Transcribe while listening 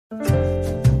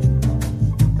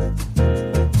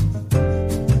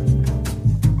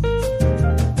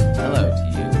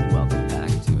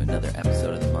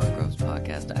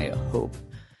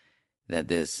that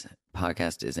this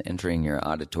podcast is entering your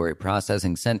auditory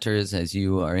processing centers as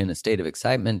you are in a state of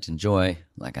excitement and joy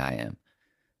like I am.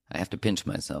 I have to pinch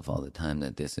myself all the time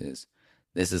that this is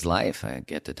life. I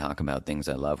get to talk about things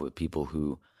I love with people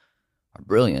who are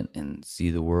brilliant and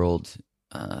see the world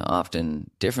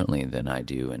often differently than I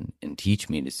do and teach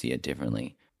me to see it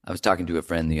differently. I was talking to a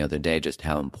friend the other day just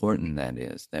how important that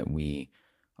is, that we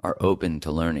are open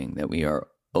to learning, that we are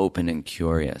open and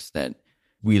curious, that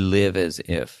we live as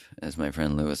if, as my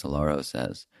friend Louis Alaro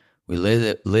says, we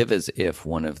live as if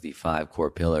one of the 5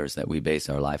 core pillars that we base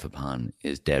our life upon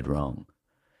is dead wrong.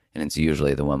 And it's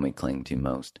usually the one we cling to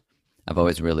most. I've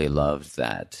always really loved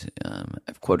that.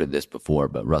 I've quoted this before,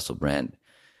 but Russell Brand,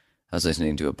 I was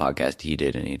listening to a podcast he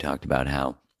did, and he talked about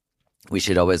how we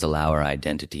should always allow our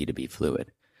identity to be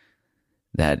fluid,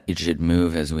 that it should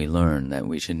move as we learn, that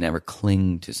we should never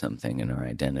cling to something in our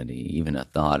identity, even a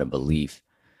thought, a belief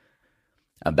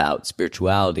about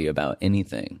spirituality, about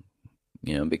anything,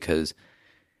 because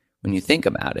when you think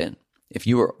about it, if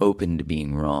you are open to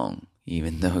being wrong,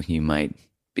 even though you might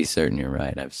be certain you're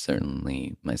right, I've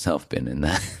certainly myself been in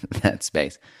that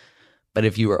space, but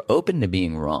if you are open to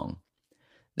being wrong,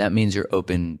 that means you're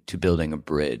open to building a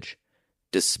bridge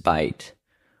despite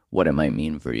what it might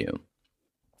mean for you.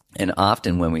 And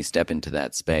often when we step into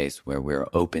that space where we're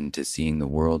open to seeing the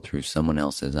world through someone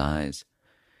else's eyes,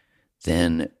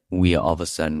 then we all of a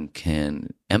sudden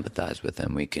can empathize with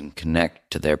them. We can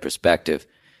connect to their perspective.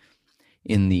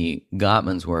 In the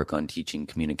Gottman's work on teaching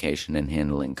communication and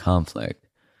handling conflict,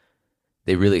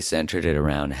 they really centered it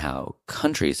around how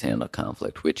countries handle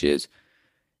conflict, which is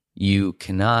you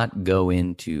cannot go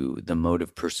into the mode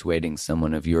of persuading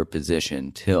someone of your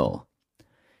position till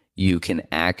you can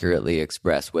accurately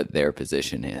express what their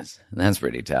position is. And that's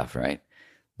pretty tough, right?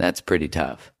 That's pretty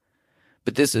tough.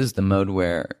 But this is the mode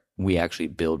where we actually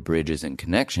build bridges and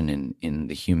connection in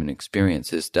the human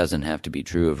experience. This doesn't have to be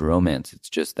true of romance. It's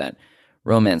just that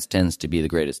romance tends to be the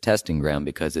greatest testing ground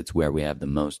because it's where we have the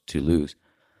most to lose,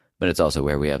 but it's also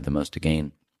where we have the most to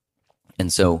gain.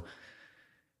 And so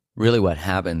really what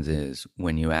happens is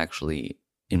when you actually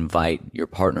invite your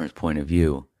partner's point of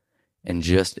view and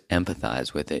just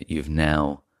empathize with it, you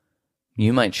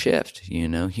might shift,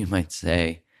 you might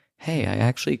say, hey, I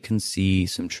actually can see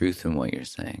some truth in what you're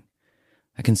saying.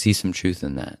 I can see some truth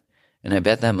in that. And I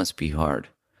bet that must be hard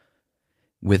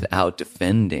without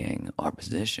defending our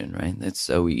position, right? That's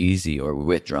so easy, or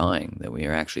withdrawing, that we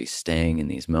are actually staying in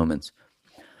these moments.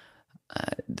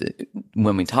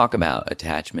 When we talk about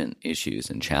attachment issues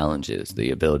and challenges,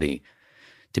 the ability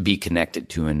to be connected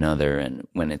to another, and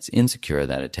when it's insecure,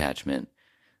 that attachment,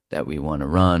 that we want to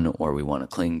run or we want to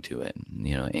cling to it,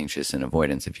 anxious and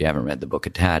avoidance. If you haven't read the book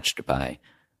Attached by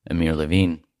Amir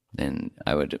Levine, then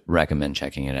I would recommend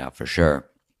checking it out for sure.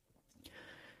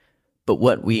 But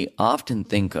what we often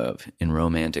think of in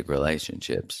romantic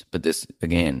relationships, but this,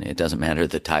 again, it doesn't matter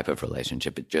the type of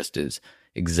relationship, it just is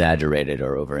exaggerated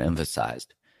or overemphasized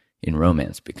in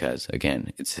romance because,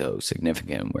 again, it's so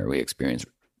significant where we experience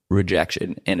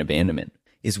rejection and abandonment,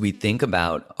 is we think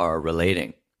about our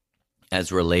relating as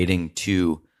relating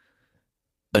to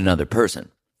another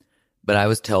person. But I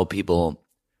always tell people,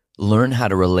 learn how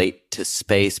to relate to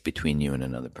space between you and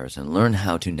another person. Learn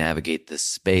how to navigate the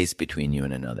space between you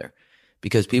and another.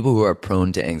 Because people who are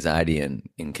prone to anxiety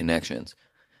in connections,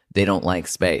 they don't like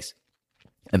space.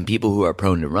 And people who are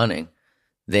prone to running,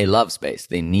 they love space.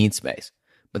 They need space.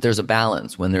 But there's a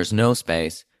balance. When there's no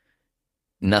space,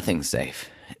 nothing's safe.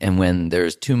 And when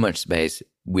there's too much space,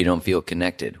 we don't feel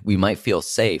connected. We might feel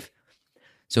safe.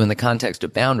 So in the context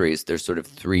of boundaries, there's sort of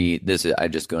 3, I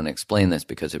just going to explain this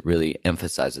because it really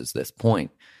emphasizes this point,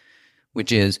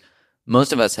 which is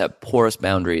most of us have porous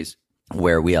boundaries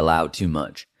where we allow too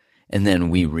much. And then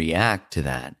we react to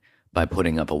that by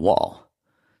putting up a wall.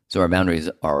 So our boundaries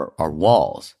are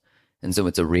walls. And so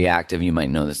it's a reactive, you might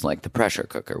know this like the pressure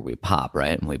cooker. We pop,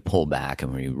 right? And we pull back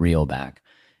and we reel back.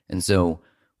 And so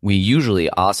we usually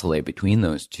oscillate between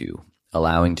those two,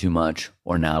 allowing too much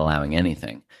or not allowing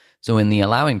anything. So in the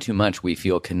allowing too much, we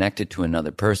feel connected to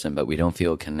another person, but we don't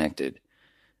feel connected.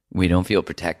 We don't feel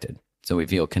protected. So we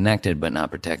feel connected but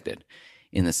not protected.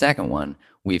 In the second one,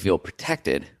 we feel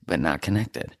protected but not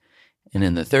connected. And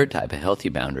in the third type, a healthy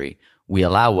boundary, we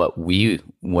allow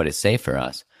what is safe for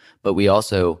us, but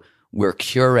we're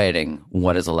curating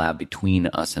what is allowed between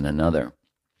us and another.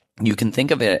 You can think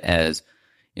of it as,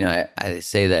 I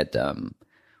say that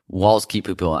walls keep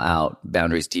people out,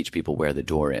 boundaries teach people where the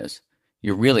door is.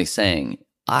 You're really saying,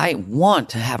 I want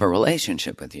to have a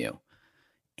relationship with you,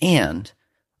 and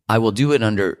I will do it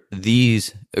under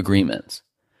these agreements,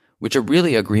 which are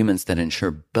really agreements that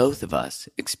ensure both of us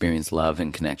experience love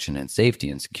and connection and safety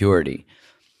and security.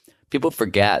 People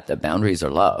forget that boundaries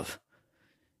are love.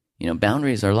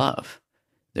 Boundaries are love.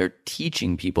 They're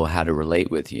teaching people how to relate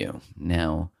with you.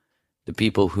 Now, the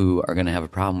people who are going to have a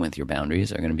problem with your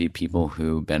boundaries are going to be people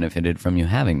who benefited from you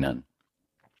having none.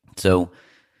 So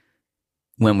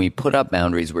when we put up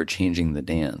boundaries, we're changing the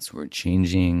dance. We're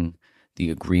changing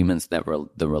the agreements that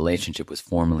the relationship was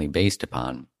formally based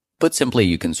upon. Put simply,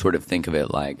 you can sort of think of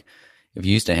it like if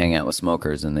you used to hang out with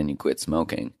smokers and then you quit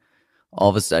smoking,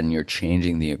 all of a sudden you're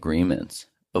changing the agreements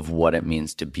of what it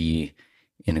means to be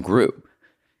in a group.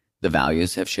 The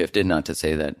values have shifted, not to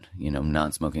say that,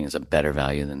 non-smoking is a better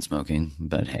value than smoking,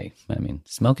 but hey,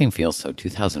 smoking feels so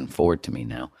 2004 to me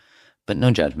now, but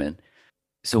no judgment.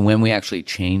 So when we actually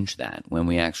change that, when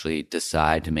we actually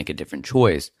decide to make a different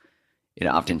choice, it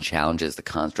often challenges the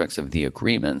constructs of the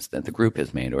agreements that the group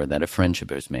has made, or that a friendship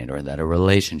has made, or that a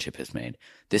relationship has made.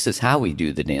 This is how we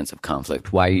do the dance of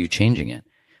conflict. Why are you changing it?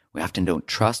 We often don't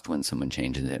trust when someone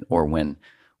changes it or when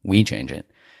we change it.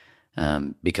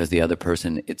 Because the other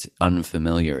person, it's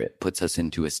unfamiliar. It puts us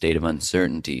into a state of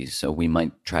uncertainty. So we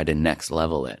might try to next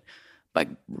level it by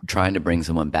trying to bring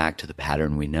someone back to the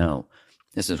pattern we know.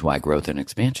 This is why growth and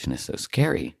expansion is so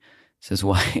scary. This is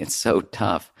why it's so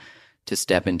tough to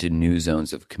step into new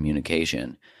zones of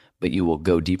communication, but you will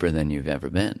go deeper than you've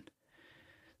ever been.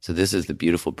 So this is the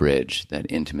beautiful bridge that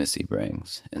intimacy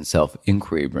brings and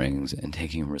self-inquiry brings, and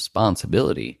taking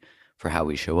responsibility for how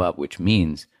we show up, which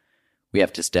means we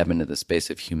have to step into the space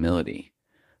of humility,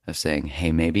 of saying,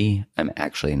 hey, maybe I'm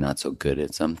actually not so good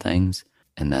at some things,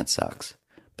 and that sucks.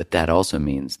 But that also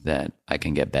means that I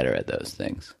can get better at those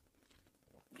things.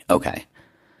 Okay,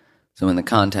 so in the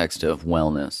context of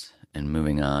wellness and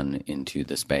moving on into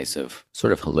the space of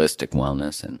sort of holistic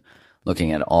wellness and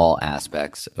looking at all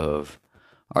aspects of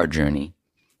our journey,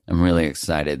 I'm really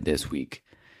excited this week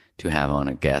to have on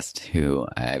a guest who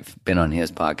I've been on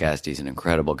his podcast. He's an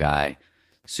incredible guy.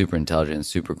 Super intelligent,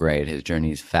 super great. His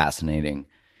journey is fascinating.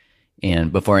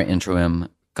 And before I intro him, a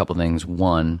couple things.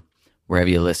 One, wherever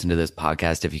you listen to this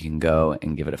podcast, if you can go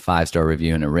and give it a 5-star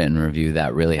review and a written review,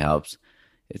 that really helps.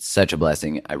 It's such a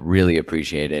blessing. I really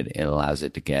appreciate it. It allows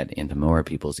it to get into more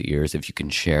people's ears. If you can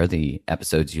share the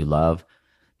episodes you love,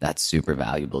 that's super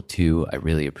valuable too. I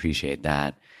really appreciate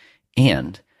that.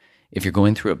 And if you're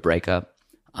going through a breakup,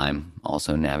 I'm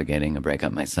also navigating a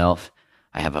breakup myself.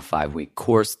 I have a 5-week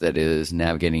course that is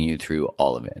navigating you through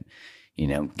all of it.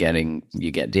 You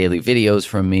get daily videos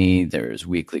from me. There's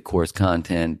weekly course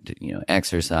content,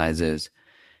 exercises,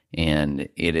 and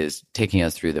it is taking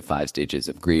us through the 5 stages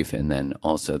of grief and then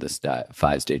also the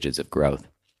 5 stages of growth.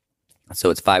 So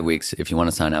it's 5 weeks. If you want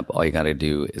to sign up, all you got to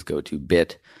do is go to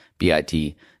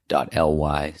bit.ly.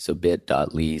 So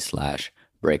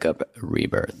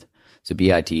bit.ly/breakuprebirth. So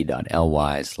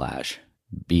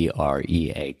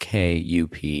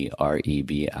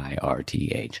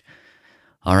bit.ly/BREAKUPREBIRTH.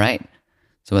 All right.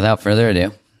 So without further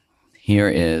ado, here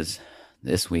is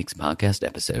this week's podcast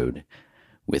episode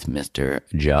with Mr.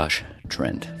 Josh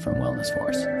Trent from Wellness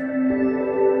Force.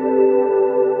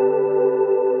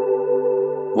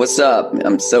 What's up?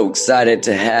 I'm so excited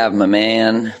to have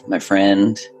my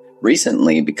friend,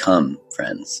 recently become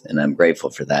friends, and I'm grateful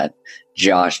for that,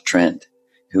 Josh Trent,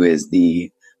 who is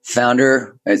the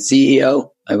founder, CEO.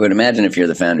 I would imagine if you're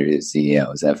the founder, you're the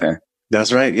CEO. Is that fair?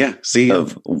 That's right. Yeah. CEO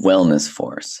of Wellness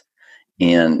Force.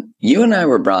 And you and I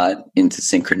were brought into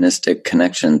synchronistic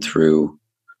connection through,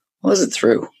 what was it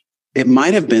through? It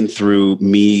might have been through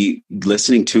me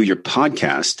listening to your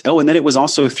podcast. Oh, and then it was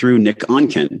also through Nick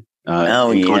Onken.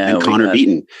 And Connor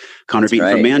Beaton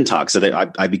from Man Talk. So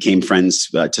I became friends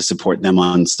to support them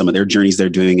on some of their journeys they're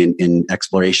doing in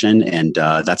exploration. And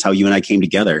that's how you and I came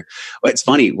together. Well, it's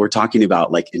funny. We're talking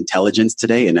about like intelligence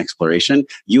today and exploration.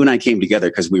 You and I came together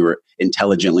because we were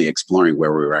intelligently exploring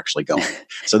where we were actually going.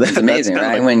 So that's amazing,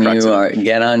 right? Like when you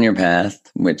get on your path,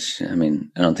 which, I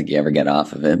don't think you ever get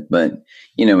off of it, but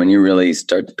when you really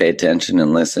start to pay attention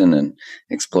and listen and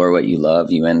explore what you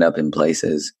love, you end up in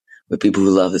places with people who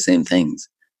love the same things,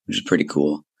 which is pretty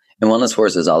cool. And Wellness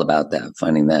Force is all about that,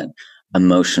 finding that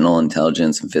emotional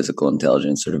intelligence and physical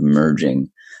intelligence, sort of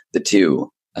merging the two,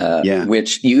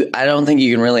 which I don't think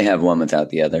you can really have one without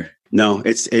the other. No,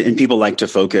 and people like to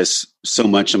focus so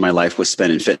much of my life was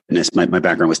spent in fitness. My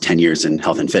background was 10 years in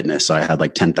health and fitness. So I had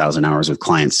like 10,000 hours with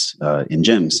clients in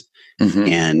gyms.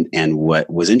 Mm-hmm. And what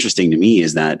was interesting to me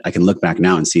is that I can look back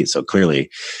now and see it so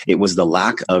clearly. It was the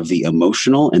lack of the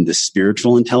emotional and the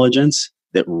spiritual intelligence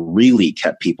that really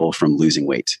kept people from losing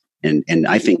weight. And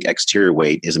I think exterior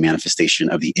weight is a manifestation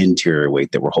of the interior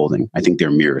weight that we're holding. I think they're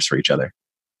mirrors for each other.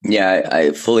 Yeah,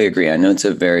 I fully agree. I know it's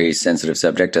a very sensitive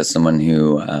subject. As someone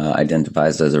who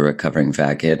identifies as a recovering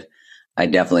fat kid, I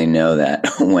definitely know that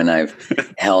when I've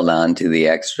held on to the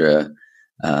extra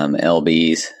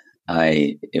lbs,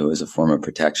 it was a form of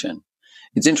protection.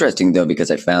 It's interesting though, because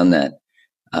I found that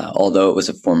although it was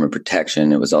a form of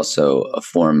protection, it was also a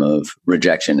form of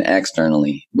rejection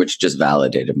externally, which just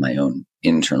validated my own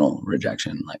internal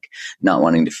rejection, like not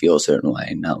wanting to feel a certain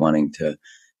way, not wanting to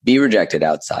be rejected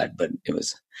outside, but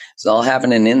it's all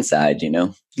happening inside,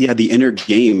 Yeah, the inner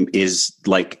game is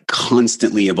like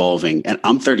constantly evolving. And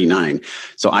I'm 39.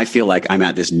 So I feel like I'm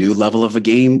at this new level of a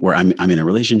game where I'm in a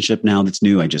relationship now that's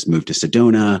new. I just moved to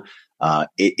Sedona.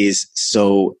 It is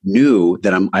so new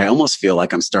that I almost feel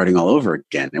like I'm starting all over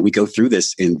again. And we go through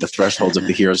this in the thresholds of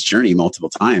the hero's journey multiple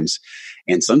times.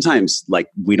 And sometimes like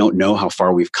we don't know how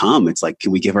far we've come. It's like,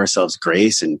 can we give ourselves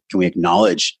grace and can we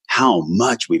acknowledge how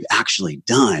much we've actually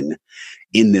done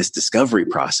in this discovery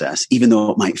process, even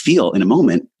though it might feel in a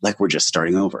moment like we're just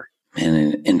starting over.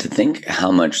 And to think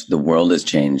how much the world has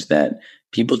changed, that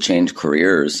people change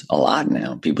careers a lot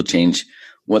now. People change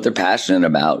what they're passionate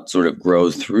about, sort of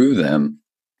grows through them.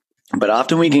 But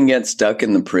often we can get stuck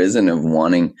in the prison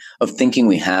of thinking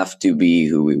we have to be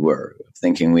who we were, of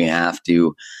thinking we have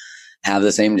to have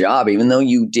the same job, even though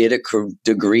you did a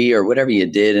degree or whatever you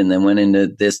did and then went into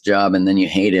this job and then you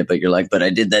hate it. But you're like, but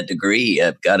I did that degree.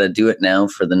 I've got to do it now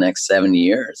for the next 70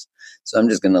 years. So I'm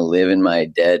just going to live in my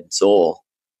dead soul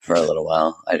for a little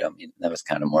while. I don't mean that was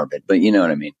kind of morbid, but you know what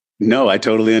I mean? No, I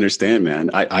totally understand, man.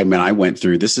 I mean, I went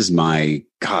through, this is my,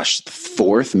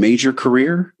 fourth major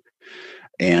career.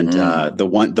 And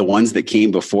the ones that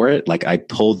came before it, like I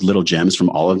pulled little gems from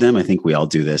all of them. I think we all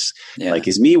do this. Yeah. Like,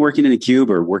 is me working in a cube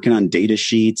or working on data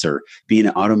sheets or being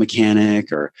an auto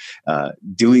mechanic or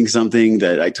doing something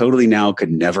that I totally now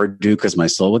could never do because my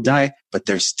soul would die. But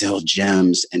there's still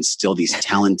gems and still these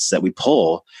talents that we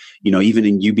pull. Even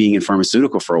in you being in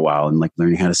pharmaceutical for a while and like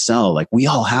learning how to sell, like we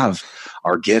all have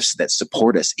our gifts that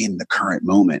support us in the current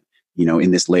moment.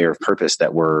 In this layer of purpose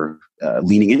that we're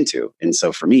leaning into. And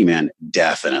so for me, man,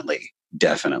 definitely.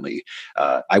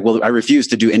 I refuse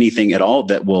to do anything at all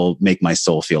that will make my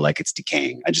soul feel like it's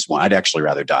decaying. I'd actually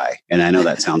rather die. And I know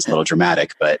that sounds a little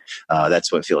dramatic, but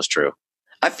that's what feels true.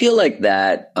 I feel like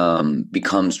that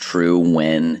becomes true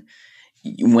when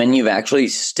you've actually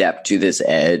stepped to this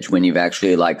edge, when you've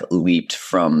actually like leaped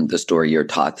from the story you're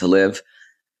taught to live.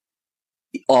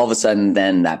 All of a sudden,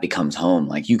 then that becomes home.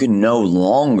 Like you can no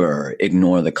longer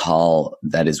ignore the call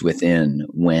that is within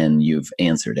when you've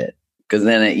answered it. Because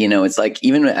then, it's like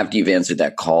even after you've answered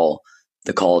that call,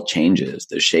 the call changes,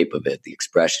 the shape of it, the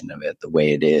expression of it, the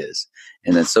way it is.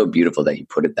 And it's so beautiful that you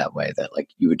put it that way, that like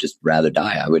you would just rather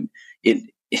die.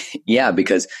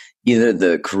 Because either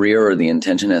the career or the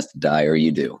intention has to die or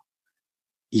you do.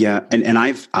 Yeah. And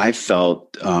I've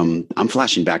felt, I'm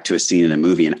flashing back to a scene in a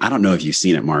movie, and I don't know if you've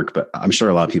seen it, Mark, but I'm sure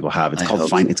a lot of people have.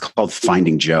 It's called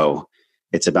Finding Joe.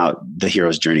 It's about the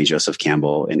hero's journey, Joseph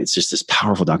Campbell. And it's just this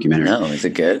powerful documentary. No, is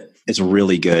it good? It's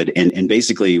really good. And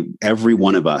basically every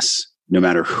one of us, no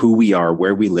matter who we are,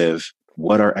 where we live,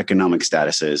 what our economic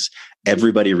status is,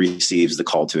 everybody receives the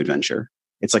call to adventure.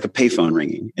 It's like a payphone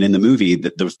ringing. And in the movie,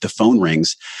 the phone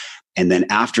rings. And then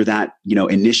after that,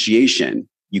 initiation,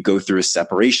 you go through a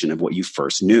separation of what you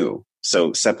first knew.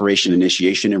 So separation,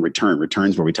 initiation, and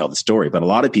returns where we tell the story. But a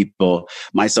lot of people,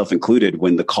 myself included,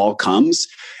 when the call comes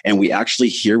and we actually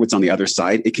hear what's on the other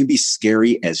side, it can be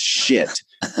scary as shit.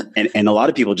 and a lot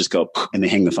of people just go and they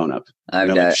hang the phone up. I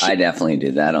definitely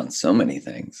do that on so many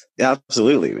things. Yeah,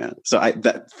 absolutely, man. So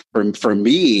for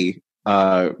me,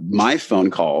 my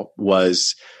phone call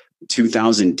was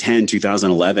 2010,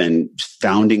 2011,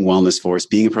 founding Wellness Force,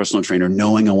 being a personal trainer,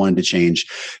 knowing I wanted to change,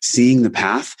 seeing the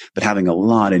path, but having a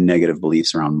lot of negative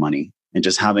beliefs around money and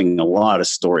just having a lot of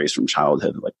stories from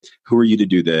childhood. Like, who are you to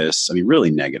do this? I mean,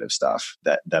 really negative stuff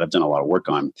that I've done a lot of work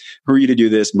on. Who are you to do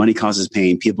this? Money causes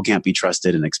pain. People can't be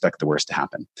trusted and expect the worst to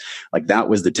happen. Like that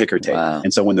was the ticker tape. Wow.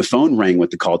 And so when the phone rang with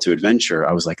the call to adventure,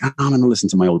 I was like, I'm going to listen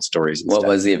to my old stories instead. What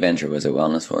was the adventure? Was it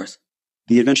Wellness Force?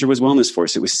 The adventure was Wellness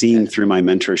Force. It was seeing through my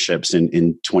mentorships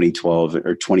in 2012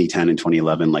 or 2010 and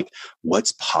 2011, like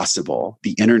what's possible.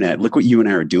 The internet, look what you and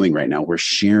I are doing right now. We're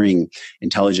sharing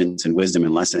intelligence and wisdom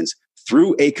and lessons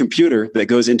through a computer that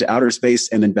goes into outer space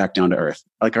and then back down to Earth.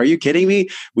 Like, are you kidding me?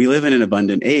 We live in an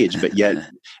abundant age, but yet,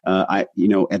 at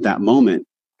that moment,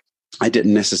 I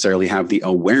didn't necessarily have the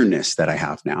awareness that I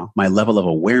have now. My level of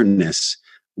awareness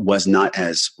was not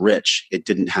as rich. It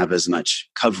didn't have as much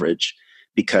coverage,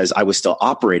 because I was still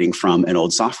operating from an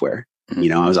old software.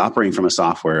 Mm-hmm. I was operating from a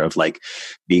software of like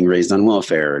being raised on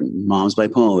welfare and mom's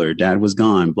bipolar, dad was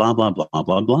gone, blah, blah, blah,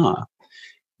 blah, blah.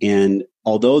 And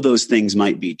although those things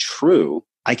might be true,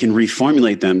 I can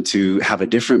reformulate them to have a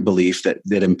different belief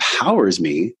that empowers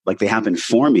me, like they happen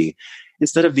for me,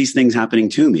 instead of these things happening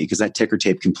to me, because that ticker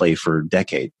tape can play for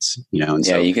decades, And yeah,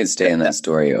 so you could stay in that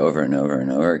story over and over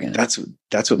and over again.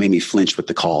 That's what made me flinch with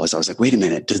the call. Is I was like, wait a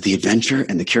minute, does the adventure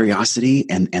and the curiosity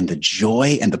and the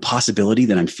joy and the possibility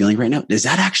that I'm feeling right now, is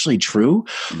that actually true?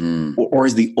 Or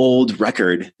is the old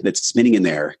record that's spinning in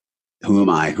there, who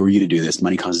am I? Who are you to do this?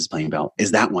 Money causes playing bell.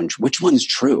 Is that one? Which one's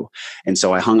true? And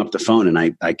so I hung up the phone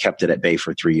and I kept it at bay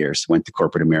for 3 years, went to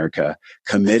corporate America,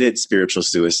 committed spiritual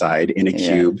suicide in a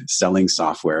cube, selling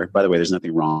software. By the way, there's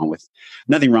nothing wrong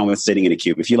with sitting in a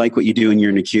cube. If you like what you do and you're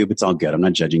in a cube, it's all good. I'm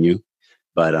not judging you,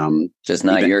 but, just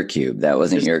not your cube. That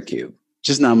wasn't your cube.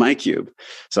 Just not my cube.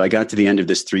 So I got to the end of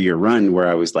this 3-year run where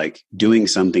I was like doing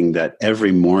something that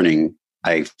every morning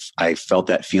I felt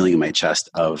that feeling in my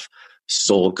chest of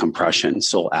soul compression,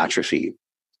 soul atrophy.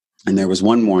 And there was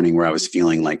one morning where I was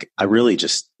feeling like I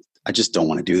just don't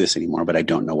want to do this anymore, but I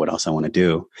don't know what else I want to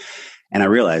do. And I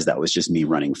realized that was just me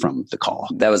running from the call.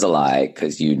 That was a lie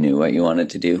because you knew what you wanted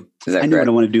to do. Is that I knew what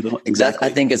I wanted to do. Exactly.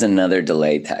 That, I think, is another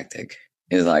delay tactic.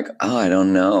 Is like, oh, I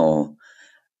don't know.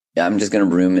 I'm just going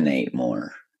to ruminate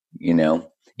more,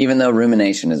 Even though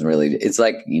rumination is really, it's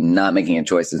like not making a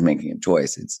choice is making a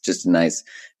choice. It's just a nice,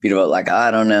 beautiful, like, I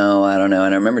don't know. And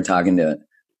I remember talking to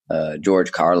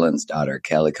George Carlin's daughter,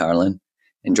 Kelly Carlin.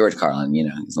 And George Carlin,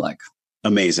 he's like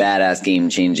amazing, badass,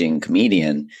 game-changing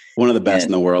comedian. One of the best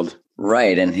in the world.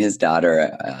 Right. And his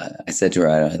daughter, I said to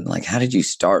her, like, how did you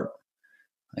start?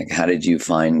 Like, how did you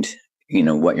find,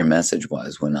 what your message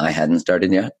was when I hadn't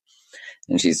started yet?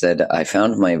 And she said, I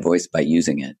found my voice by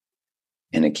using it.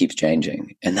 And it keeps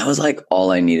changing. And that was like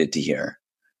all I needed to hear,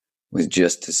 was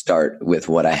just to start with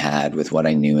what I had, with what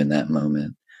I knew in that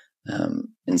moment.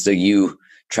 And so you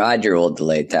tried your old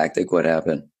delay tactic. What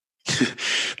happened?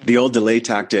 The old delay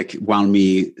tactic wound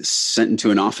me sent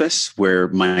into an office where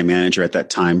my manager at that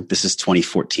time, this is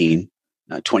 2014,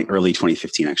 early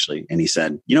 2015, actually. And he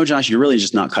said, Josh, you're really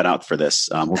just not cut out for this.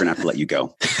 We're going to have to let you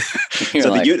go. So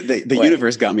like, the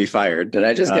universe got me fired. Did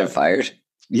I just get fired?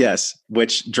 Yes,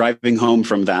 which driving home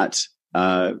from that,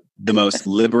 the most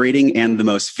liberating and the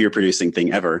most fear-producing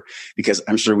thing ever, because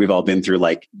I'm sure we've all been through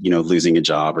losing a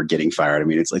job or getting fired. I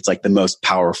mean, it's like the most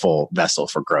powerful vessel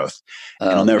for growth. And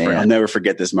I'll never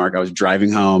forget this, Mark. I was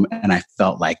driving home and I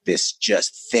felt like this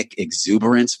just thick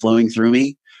exuberance flowing through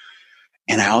me.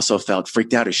 And I also felt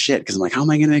freaked out as shit because I'm like, how am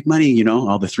I going to make money?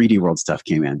 All the 3D world stuff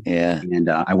came in. Yeah. And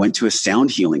I went to a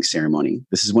sound healing ceremony.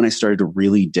 This is when I started to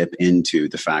really dip into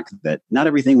the fact that not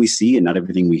everything we see and not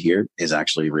everything we hear is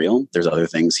actually real. There's other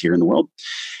things here in the world.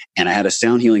 And I had a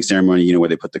sound healing ceremony, where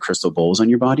they put the crystal bowls on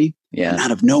your body. Yeah. And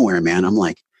out of nowhere, man, I'm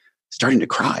like starting to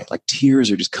cry. Like tears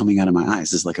are just coming out of my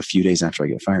eyes. This is like a few days after I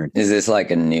get fired. Is this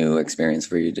like a new experience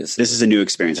for you? This is a new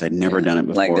experience. I'd never done it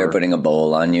before. Like they're putting a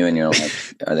bowl on you and you're like,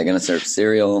 are they going to serve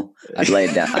cereal? I've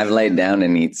laid down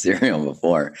and eat cereal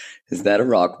before. Is that a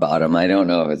rock bottom? I don't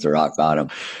know if it's a rock bottom.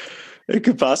 It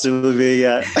could possibly be,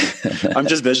 yeah. I'm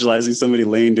just visualizing somebody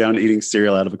laying down eating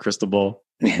cereal out of a crystal bowl.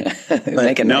 Yeah,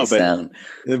 make a nice sound.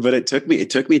 But it took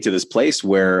me to this place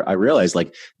where I realized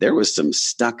like there was some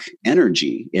stuck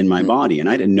energy in my body, and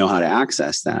I didn't know how to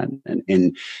access that.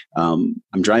 And I'm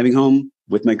driving home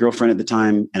with my girlfriend at the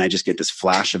time, and I just get this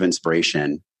flash of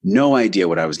inspiration. No idea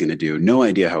what I was going to do. No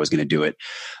idea how I was going to do it.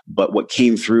 But what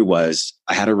came through was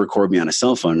I had her record me on a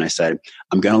cell phone, and I said,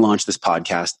 I'm going to launch this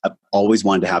podcast. I've always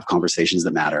wanted to have conversations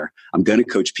that matter. I'm going to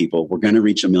coach people. We're going to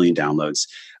reach 1 million downloads.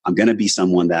 I'm going to be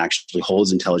someone that actually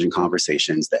holds intelligent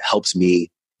conversations, that helps me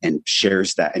and share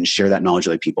that knowledge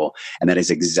with other people. And that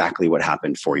is exactly what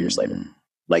happened 4 years later.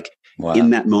 Like in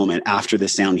that moment, after the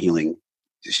sound healing,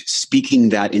 speaking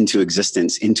that into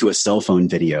existence, into a cell phone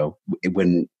video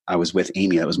when I was with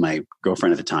Amy, that was my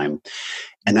girlfriend at the time.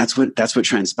 And that's what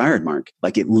transpired, Mark.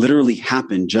 Like it literally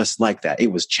happened just like that.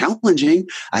 It was challenging.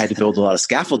 I had to build a lot of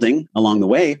scaffolding along the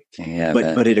way,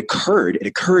 but it occurred. It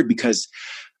occurred because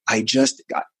I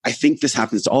think this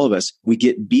happens to all of us. We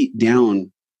get beat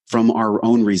down from our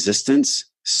own resistance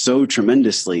so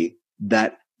tremendously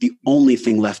that the only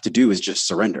thing left to do is just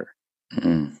surrender.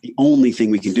 The only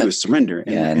thing we can do is surrender.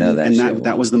 And, I know that. And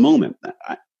that was the moment.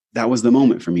 That was the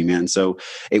moment for me, man. So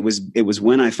it was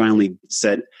when I finally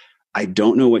said, I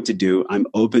don't know what to do. I'm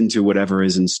open to whatever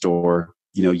is in store.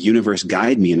 Universe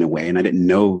guide me in a way. And I didn't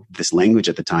know this language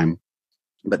at the time.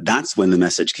 But that's when the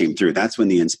message came through. That's when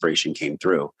the inspiration came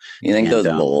through. You think those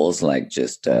bowls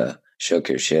just shook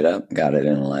your shit up, got it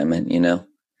in alignment,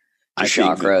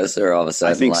 chakras are all of a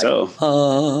sudden I think so.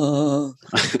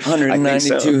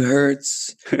 192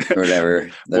 hertz or whatever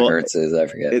the hertz is. I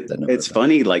forget. It's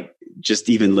funny. Like just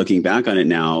even looking back on it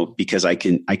now, because I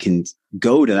can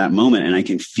go to that moment and I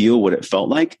can feel what it felt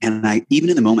like. And even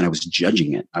in the moment, I was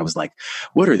judging it. I was like,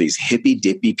 what are these hippy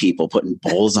dippy people putting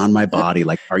bowls on my body?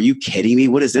 Like, are you kidding me?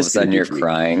 What is this? All of a sudden you're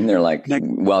crying. They're like,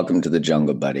 welcome to the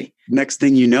jungle, buddy. Next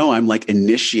thing you know, I'm like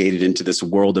initiated into this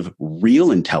world of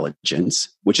real intelligence,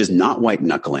 which is not white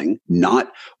knuckling,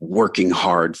 not working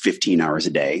hard 15 hours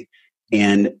a day.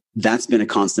 And that's been a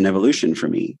constant evolution for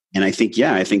me. And I think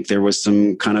there was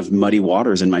some kind of muddy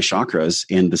waters in my chakras,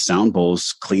 and the sound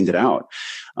bowls cleaned it out.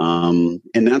 And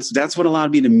that's what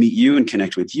allowed me to meet you and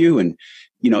connect with you. And,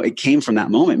 it came from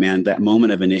that moment, man, that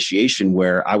moment of initiation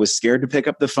where I was scared to pick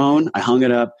up the phone. I hung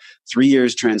it up. 3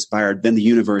 years transpired. Then the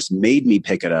universe made me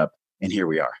pick it up. And here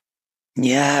we are.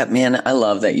 Yeah, man, I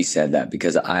love that you said that,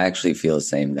 because I actually feel the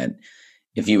same, that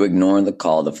if you ignore the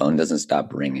call, the phone doesn't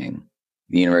stop ringing.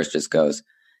 The universe just goes,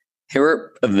 hey, we're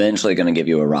eventually going to give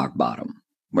you a rock bottom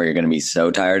where you're going to be so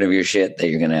tired of your shit that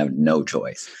you're going to have no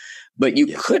choice. But you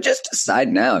could just decide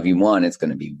now if you want. It's going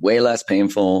to be way less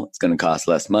painful. It's going to cost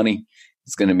less money.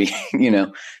 It's going to be,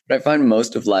 but I find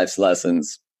most of life's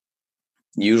lessons,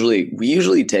 we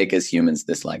usually take as humans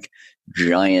this like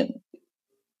giant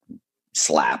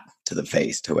slap to the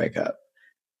face to wake up.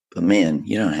 But man,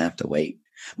 you don't have to wait.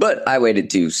 But I waited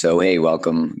too. So, hey,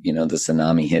 welcome. The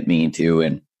tsunami hit me too.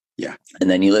 And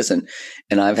then you listen.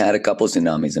 And I've had a couple of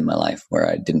tsunamis in my life where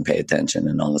I didn't pay attention.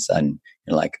 And all of a sudden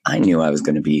you're like, I knew I was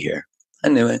going to be here. I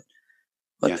knew it.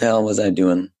 What the hell was I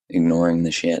doing? Ignoring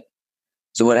the shit.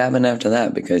 So what happened after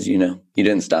that? Because, you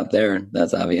didn't stop there.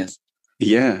 That's obvious.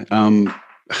 Yeah.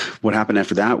 What happened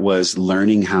after that was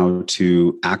learning how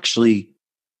to actually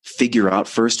figure out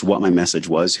first what my message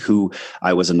was, who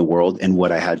I was in the world, and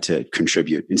what I had to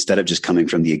contribute, instead of just coming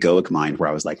from the egoic mind where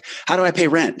I was like, how do I pay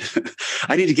rent?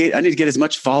 I need to get as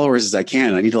much followers as I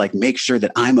can. I need to like make sure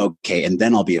that I'm okay, and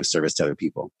then I'll be of service to other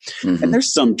people. Mm-hmm. And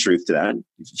there's some truth to that.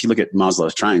 If you look at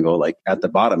Maslow's triangle, like at the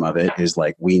bottom of it is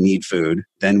like, we need food,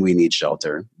 then we need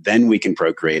shelter, then we can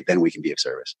procreate, then we can be of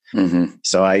service. Mm-hmm.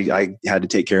 So I had to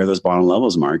take care of those bottom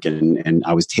levels, Mark, and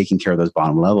I was taking care of those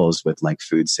bottom levels with like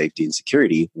food safety and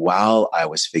security while I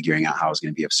was figuring out how I was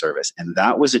going to be of service. And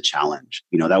that was a challenge.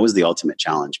 That was the ultimate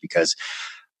challenge, because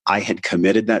I had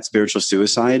committed that spiritual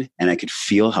suicide and I could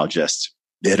feel how just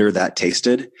bitter that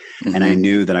tasted. Mm-hmm. And I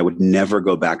knew that I would never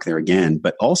go back there again.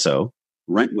 But also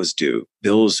rent was due,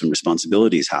 bills and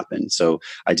responsibilities happened. So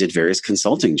I did various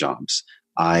consulting jobs.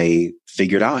 I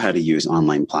figured out how to use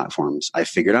online platforms. I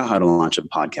figured out how to launch a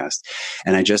podcast,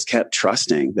 and I just kept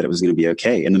trusting that it was going to be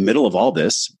okay. In the middle of all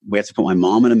this, we had to put my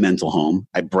mom in a mental home.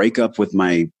 I break up with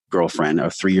my girlfriend, a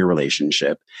 3-year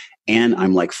relationship, and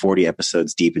I'm like 40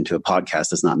 episodes deep into a podcast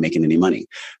that's not making any money.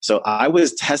 So I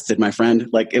was tested, my friend.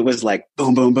 Like it was like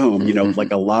boom, boom, boom,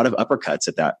 like a lot of uppercuts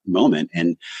at that moment.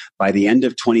 And by the end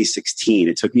of 2016,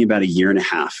 it took me about a year and a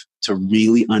half to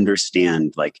really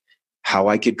understand like how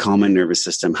I could calm my nervous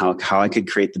system, how I could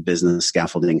create the business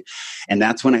scaffolding. And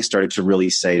that's when I started to really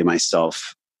say to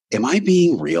myself, am I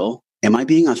being real? Am I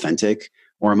being authentic?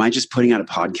 Or am I just putting out a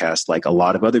podcast like a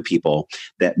lot of other people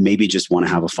that maybe just want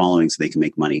to have a following so they can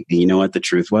make money? And you know what the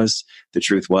truth was? The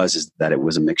truth was that it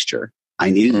was a mixture.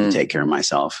 I needed to take care of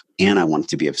myself, and I wanted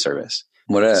to be of service.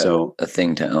 What a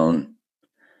thing to own.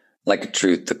 Like a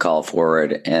truth to call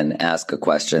forward and ask a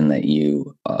question that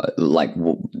you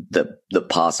the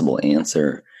possible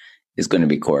answer is going to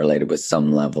be correlated with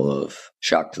some level of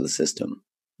shock to the system.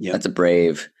 Yeah, that's a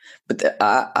brave. But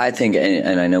I think,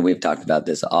 and I know we've talked about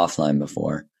this offline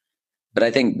before, but I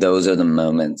think those are the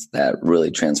moments that really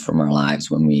transform our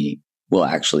lives, when we will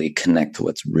actually connect to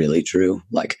what's really true,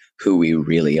 like who we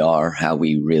really are, how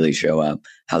we really show up,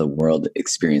 how the world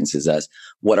experiences us,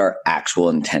 what our actual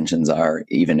intentions are,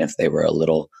 even if they were a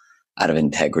little out of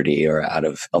integrity or out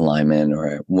of alignment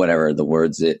or whatever the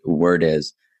word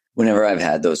is. Whenever I've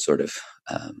had those sort of,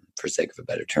 for sake of a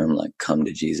better term, like come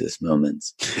to Jesus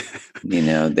moments,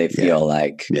 they feel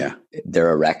like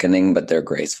they're a reckoning, but they're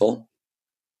graceful.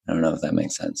 I don't know if that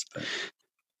makes sense, but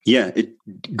yeah,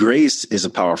 grace is a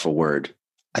powerful word.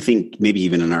 I think maybe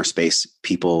even in our space,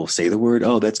 people say the word,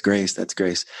 oh, that's grace.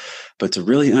 But to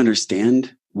really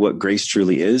understand what grace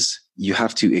truly is, you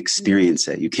have to experience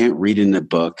it. You can't read it in a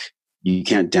book. You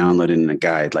can't download it in a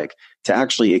guide. Like, to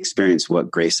actually experience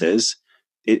what grace is,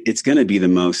 it's going to be the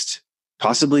most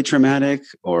possibly traumatic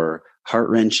or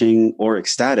heart-wrenching or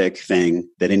ecstatic thing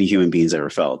that any human being's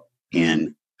ever felt.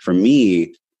 And for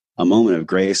me, a moment of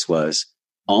grace was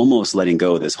almost letting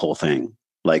go of this whole thing.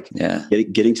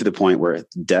 Getting to the point where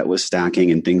debt was stacking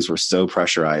and things were so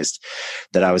pressurized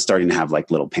that I was starting to have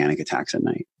like little panic attacks at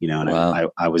night, and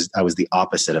I was the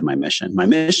opposite of my mission. My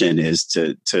mission is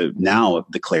to now,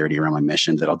 the clarity around my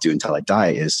mission that I'll do until I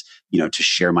die is, to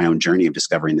share my own journey of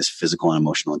discovering this physical and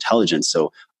emotional intelligence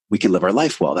so we can live our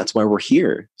life well. That's why we're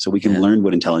here. So we can learn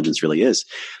what intelligence really is.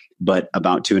 But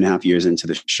about 2.5 years into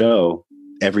the show,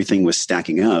 everything was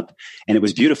stacking up, and it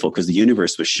was beautiful because the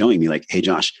universe was showing me like, hey,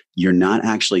 Josh, you're not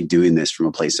actually doing this from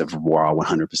a place of raw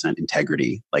 100%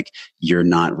 integrity. Like, you're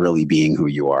not really being who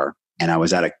you are. And I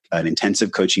was at an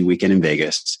intensive coaching weekend in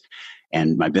Vegas,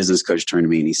 and my business coach turned to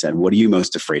me and he said, what are you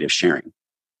most afraid of sharing?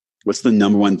 What's the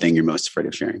number one thing you're most afraid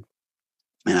of sharing?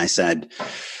 And I said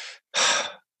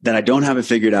that I don't have it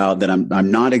figured out, that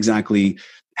I'm not exactly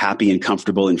happy and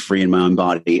comfortable and free in my own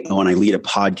body. Oh, and I lead a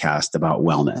podcast about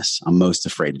wellness. I'm most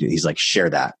afraid to do. He's like, share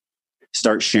that.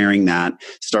 Start sharing that.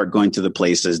 Start going to the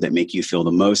places that make you feel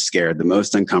the most scared, the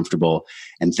most uncomfortable,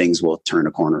 and things will turn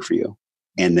a corner for you.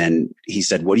 And then he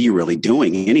said, what are you really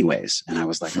doing anyways? And I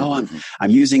was like, oh, I'm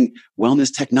using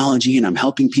wellness technology and I'm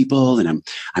helping people and I'm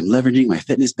leveraging my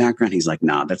fitness background. He's like,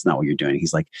 nah, that's not what you're doing.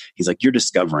 He's like, you're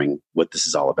discovering what this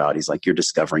is all about. He's like, you're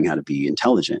discovering how to be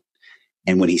intelligent.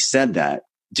 And when he said that,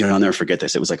 dude, I'll never forget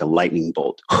this. It was like a lightning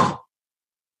bolt.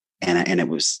 And it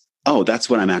was, oh, that's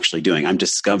what I'm actually doing. I'm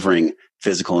discovering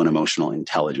physical and emotional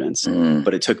intelligence.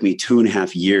 But it took me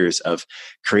 2.5 years of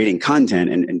creating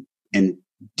content and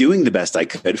doing the best I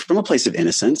could from a place of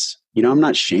innocence. I'm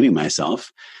not shaming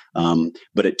myself.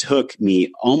 But it took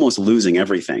me almost losing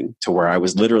everything to where I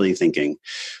was literally thinking,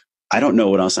 I don't know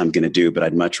what else I'm going to do, but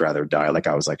I'd much rather die. Like,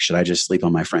 I was like, should I just sleep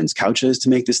on my friends' couches to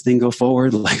make this thing go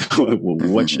forward? Like,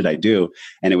 what should I do?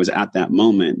 And it was at that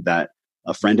moment that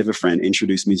a friend of a friend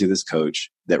introduced me to this coach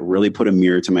that really put a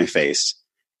mirror to my face.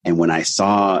 And when I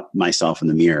saw myself in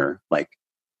the mirror, like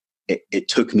it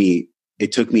took me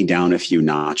down a few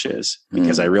notches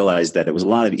because I realized that it was a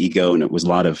lot of ego and it was a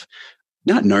lot of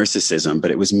not narcissism,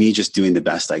 but it was me just doing the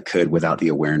best I could without the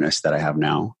awareness that I have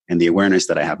now. And the awareness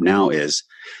that I have now is,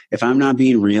 if I'm not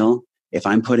being real, if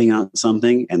I'm putting out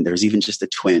something and there's even just a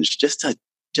twinge, just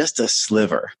a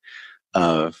sliver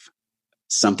of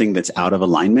something that's out of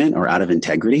alignment or out of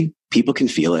integrity, people can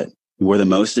feel it. We're the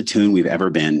most attuned we've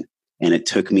ever been. And it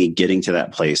took me getting to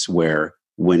that place where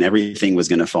when everything was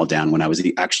going to fall down, when I was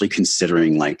actually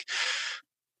considering like,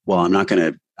 well, I'm not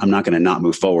going to not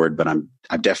move forward, but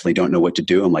I definitely don't know what to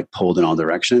do. I'm like pulled in all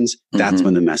directions. That's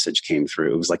when the message came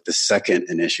through. It was like the second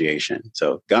initiation.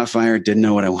 So got fired, didn't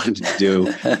know what I wanted to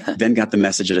do. Then got the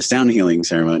message at a sound healing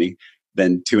ceremony.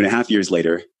 Then 2.5 years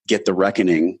later, get the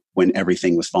reckoning when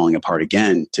everything was falling apart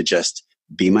again, to just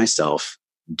be myself,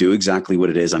 do exactly what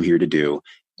it is I'm here to do,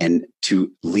 and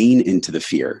to lean into the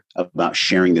fear about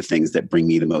sharing the things that bring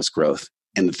me the most growth.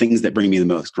 And the things that bring me the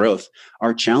most growth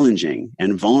are challenging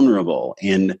and vulnerable,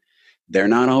 and they're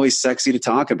not always sexy to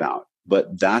talk about.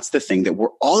 But that's the thing that we're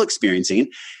all experiencing.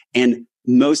 And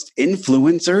most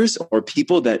influencers or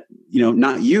people that,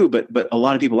 not you, but a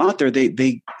lot of people out there,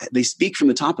 they speak from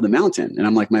the top of the mountain. And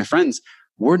I'm like, my friends,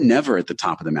 we're never at the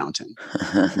top of the mountain.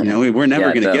 We're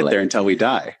never going to get there until we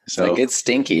die. So it's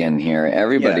stinky in here.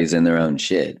 Everybody's in their own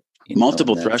shit.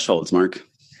 Multiple thresholds, Mark.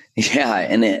 Yeah.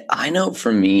 And I know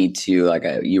for me too, like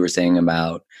you were saying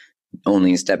about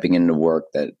only stepping into work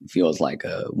that feels like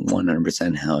a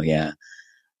 100% hell yeah.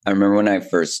 I remember when I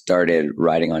first started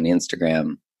writing on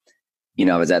Instagram,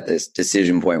 I was at this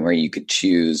decision point where you could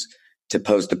choose to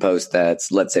post a post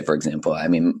that's, let's say, for example,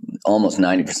 almost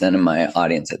 90% of my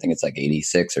audience, I think it's like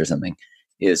 86 or something,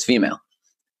 is female.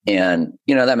 And,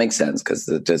 that makes sense because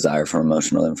the desire for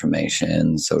emotional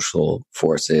information, social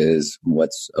forces,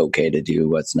 what's okay to do,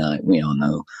 what's not, we all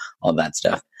know all that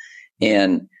stuff.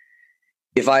 And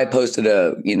if I posted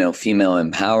a, female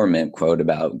empowerment quote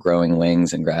about growing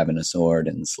wings and grabbing a sword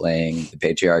and slaying the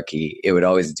patriarchy, it would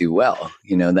always do well.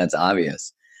 That's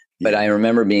obvious. But I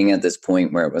remember being at this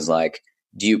point where it was like,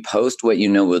 do you post what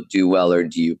will do well, or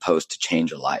do you post to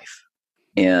change a life?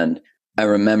 And I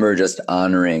remember just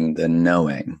honoring the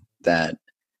knowing that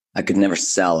I could never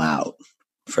sell out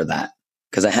for that.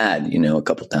 Because I had, a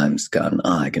couple times gone,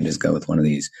 I can just go with one of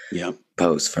these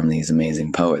posts from these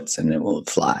amazing poets and it will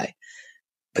fly.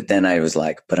 But then I was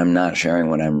like, but I'm not sharing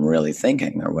what I'm really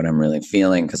thinking or what I'm really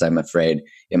feeling because I'm afraid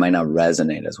it might not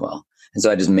resonate as well. And so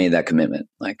I just made that commitment,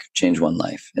 like change one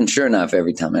life. And sure enough,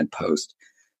 every time I'd post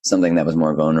something that was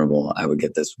more vulnerable, I would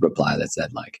get this reply that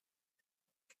said like,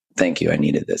 thank you, I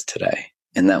needed this today.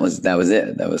 And that was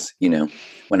it. That was,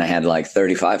 when I had like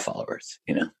 35 followers,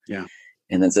 Yeah.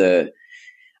 And I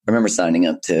remember signing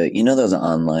up to, those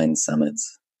online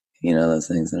summits, You know, those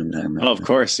things that I'm talking about. Oh, of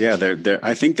course. Yeah.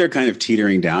 I think they're kind of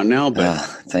teetering down now, but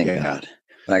thank God.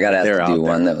 But I got asked to do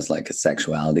one that was like a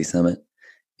sexuality summit.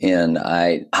 And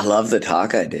I love the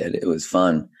talk I did. It was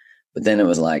fun. But then it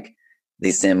was like,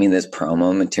 they sent me this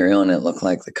promo material and it looked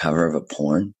like the cover of a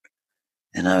porn.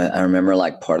 And I remember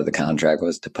like part of the contract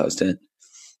was to post it.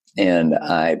 And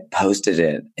I posted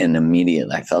it and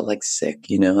immediately I felt like sick,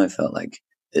 you know, I felt like,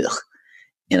 ugh.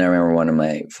 And I remember one of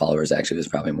my followers, actually it was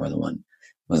probably more than one,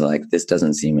 was like, this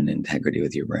doesn't seem in integrity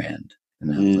with your brand.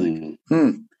 And I was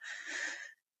like,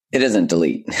 it isn't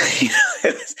delete. You know,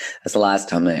 that's the last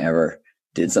time I ever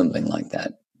did something like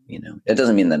that. You know, it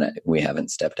doesn't mean that we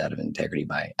haven't stepped out of integrity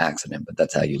by accident, but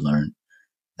that's how you learn.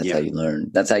 That's how you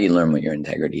learn. That's how you learn what your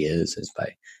integrity is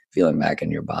by feeling back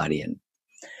in your body. And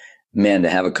man, to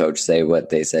have a coach say what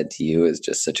they said to you is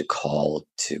just such a call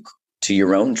to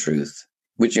your own truth,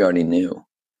 which you already knew.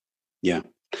 Yeah.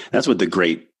 That's what the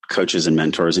great coaches and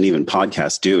mentors and even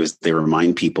podcasts do, is they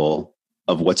remind people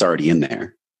of what's already in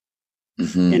there.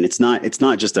 Mm-hmm. And it's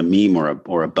not just a meme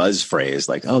or a buzz phrase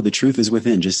like, oh, the truth is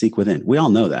within, just seek within. We all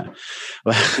know that.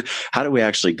 But how do we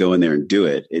actually go in there and do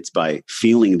it? It's by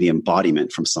feeling the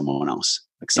embodiment from someone else.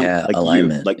 Like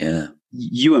alignment.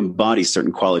 You embody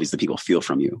certain qualities that people feel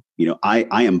from you. You know,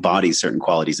 I embody certain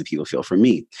qualities that people feel from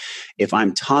me. If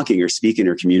I'm talking or speaking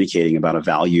or communicating about a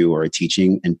value or a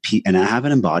teaching and I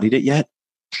haven't embodied it yet,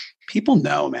 people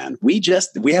know, man. We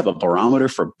have a barometer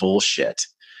for bullshit.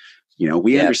 You know,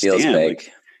 we understand. It feels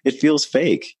fake. It feels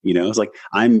fake. You know, it's like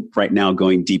I'm right now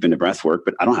going deep into breath work,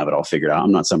 but I don't have it all figured out.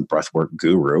 I'm not some breath work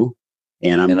guru.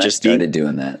 And I started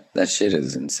doing that. That shit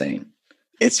is insane.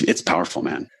 It's powerful,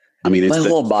 man. I mean, my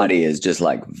whole body is just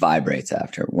like vibrates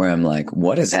after, where I'm like,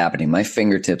 what is happening? My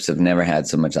fingertips have never had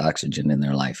so much oxygen in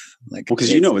their life. Like, well,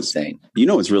 because insane.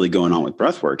 What's really going on with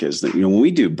breath work is that, you know, when we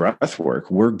do breath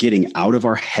work, we're getting out of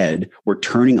our head. We're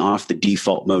turning off the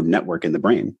default mode network in the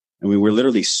brain. I mean, we're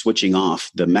literally switching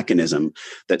off the mechanism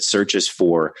that searches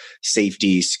for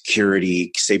safety,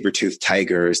 security, saber-toothed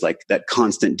tigers, like that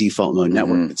constant default mode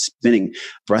network that's spinning.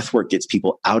 Breathwork gets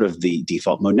people out of the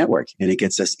default mode network and it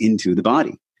gets us into the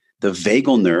body. The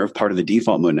vagal nerve, part of the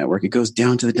default mode network, it goes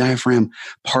down to the diaphragm.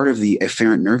 Part of the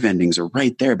afferent nerve endings are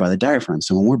right there by the diaphragm.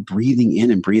 So when we're breathing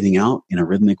in and breathing out in a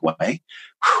rhythmic way,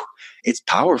 it's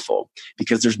powerful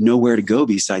because there's nowhere to go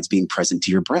besides being present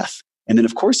to your breath. And then,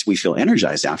 of course, we feel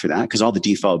energized after that because all the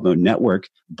default mode network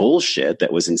bullshit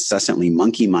that was incessantly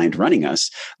monkey mind running us,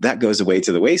 that goes away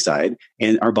to the wayside.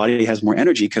 And our body has more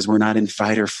energy because we're not in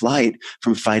fight or flight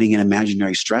from fighting an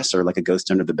imaginary stressor like a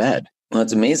ghost under the bed. Well,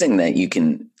 it's amazing that you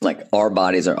can, like, our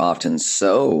bodies are often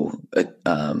so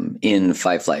in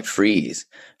fight, flight, freeze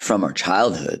from our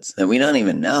childhoods that we don't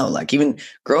even know. Like, even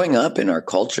growing up in our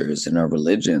cultures, in our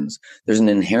religions, there's an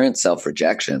inherent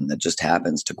self-rejection that just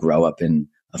happens to grow up in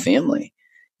a family,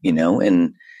 you know?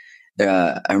 And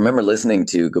I remember listening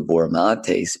to Gabor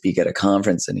Mate speak at a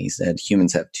conference, and he said,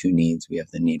 humans have two needs. We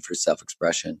have the need for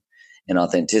self-expression and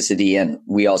authenticity, and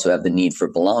we also have the need for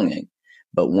belonging.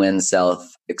 But when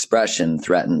self-expression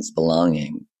threatens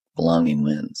belonging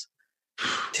wins.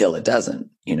 Till it doesn't,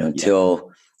 you know,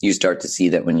 till you start to see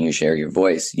that when you share your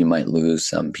voice, you might lose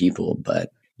some people,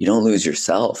 but you don't lose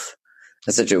yourself.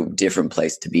 That's such a different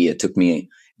place to be.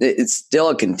 It's still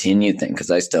a continued thing because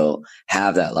I still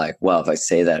have that, like, well, if I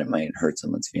say that, it might hurt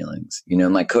someone's feelings. You know,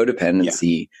 my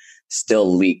codependency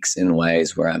still leaks in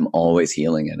ways where I'm always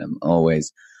healing it. I'm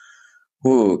always,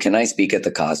 can I speak at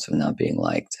the cost of not being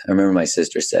liked? I remember my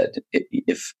sister said,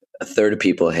 if a third of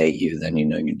people hate you, then you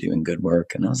know you're doing good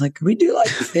work. And I was like, could we do like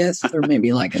a fifth or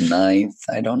maybe like a ninth?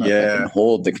 I don't know if I can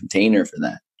hold the container for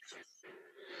that.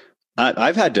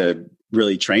 I've had to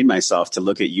really train myself to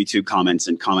look at YouTube comments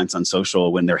and comments on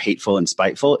social when they're hateful and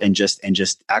spiteful and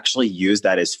just actually use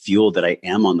that as fuel that I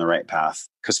am on the right path.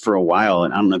 Because for a while,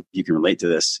 and I don't know if you can relate to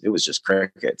this, it was just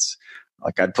crickets.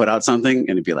 Like I'd put out something and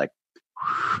it'd be like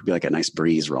a nice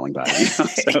breeze rolling by. You know?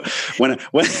 So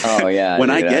when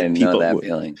I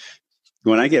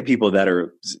get people that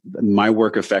are, my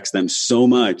work affects them so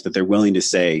much that they're willing to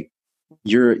say,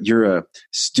 you're a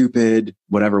stupid,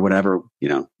 whatever, you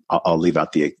know, I'll leave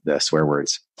out the swear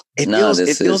words.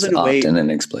 This is often an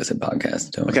explicit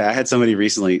podcast. Okay. I had somebody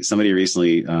recently,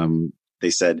 they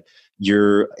said,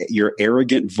 your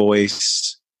arrogant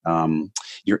voice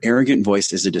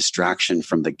is a distraction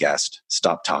from the guest.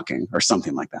 Stop talking or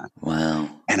something like that. Wow.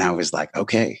 And I was like,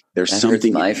 okay, there's that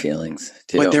something. Hurts my feelings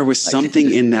too. But there was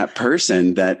something in that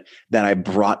person that I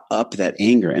brought up that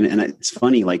anger. And it's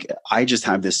funny, like I just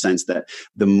have this sense that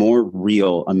the more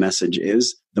real a message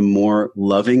is, the more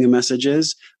loving a message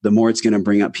is, the more it's going to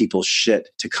bring up people's shit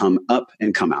to come up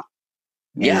and come out.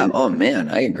 Yeah. Oh man,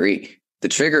 I agree. The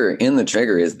trigger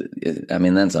is, I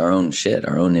mean, that's our own shit,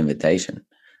 our own invitation.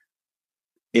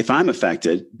 If I'm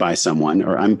affected by someone,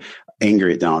 or I'm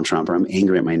angry at Donald Trump, or I'm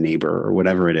angry at my neighbor, or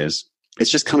whatever it is, it's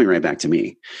just coming right back to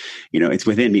me. It's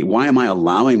within me. Why am I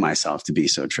allowing myself to be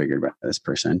so triggered by this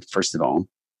person, first of all?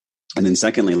 And then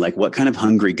secondly, like, what kind of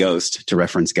hungry ghost, to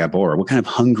reference Gabor, what kind of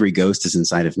hungry ghost is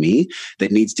inside of me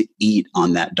that needs to eat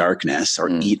on that darkness or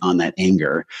eat on that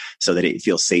anger so that it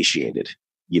feels satiated?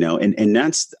 And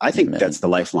that's, I think that's the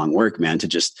lifelong work, man, to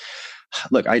just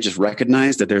look, I just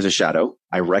recognize that there's a shadow.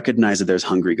 I recognize that there's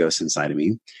hungry ghosts inside of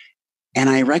me. And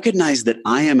I recognize that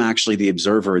I am actually the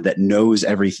observer that knows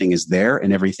everything is there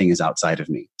and everything is outside of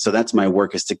me. So that's my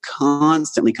work, is to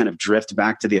constantly kind of drift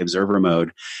back to the observer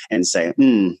mode and say,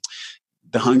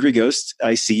 the hungry ghost,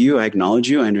 I see you, I acknowledge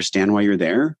you, I understand why you're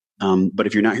there. But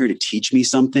if you're not here to teach me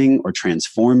something or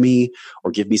transform me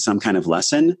or give me some kind of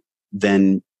lesson,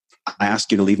 then I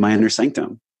ask you to leave my inner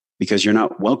sanctum, because you're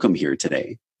not welcome here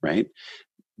today, right?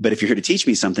 But if you're here to teach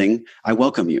me something, I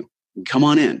welcome you. Come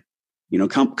on in.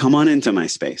 Come on into my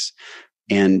space.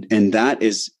 And that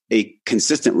is a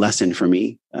consistent lesson for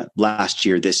me last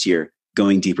year, this year,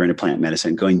 going deeper into plant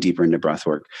medicine, going deeper into breath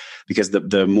work, because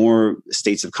the more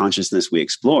states of consciousness we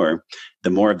explore,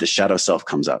 the more of the shadow self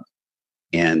comes up.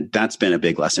 And that's been a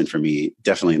big lesson for me,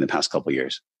 definitely in the past couple of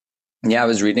years. Yeah, I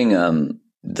was reading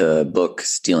the book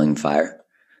Stealing Fire.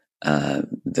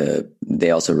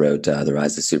 They also wrote The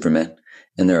Rise of Superman,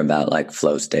 and they're about like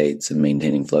flow states and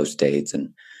maintaining flow states. And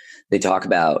they talk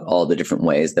about all the different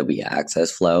ways that we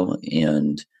access flow.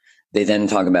 And they then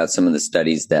talk about some of the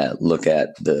studies that look at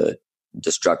the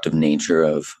destructive nature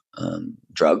of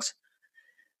drugs,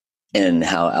 and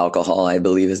how alcohol, I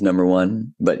believe, is number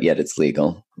one, but yet it's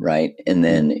legal, right? And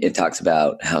then it talks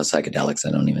about how psychedelics,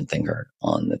 I don't even think are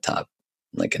on the top,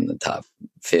 like in the top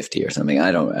 50 or something.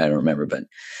 I don't remember, but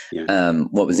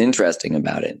what was interesting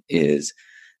about it is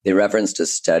they referenced a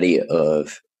study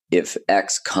of if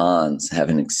ex-cons have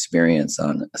an experience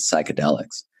on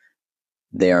psychedelics,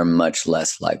 they are much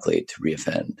less likely to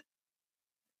reoffend,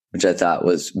 which I thought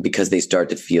was because they start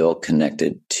to feel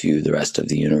connected to the rest of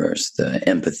the universe, the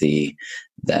empathy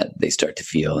that they start to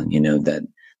feel, and,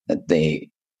 that they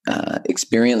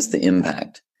experience the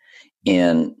impact.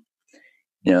 And,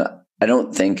 I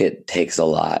don't think it takes a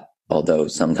lot, although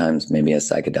sometimes maybe a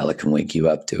psychedelic can wake you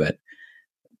up to it,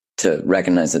 to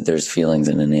recognize that there's feelings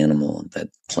in an animal, that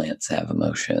plants have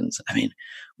emotions. I mean,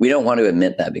 we don't want to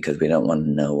admit that because we don't want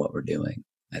to know what we're doing.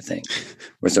 I think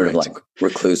we're sort of like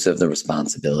recluse of the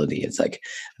responsibility. It's like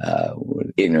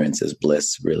ignorance is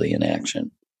bliss, really, in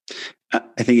action.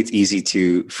 I think it's easy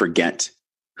to forget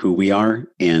who we are.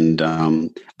 And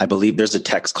I believe there's a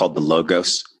text called the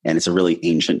Logos, and it's a really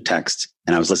ancient text.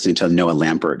 And I was listening to Noah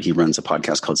Lampert. He runs a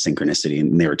podcast called Synchronicity,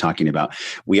 and they were talking about,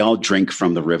 we all drink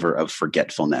from the river of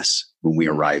forgetfulness when we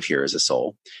arrive here as a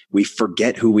soul. We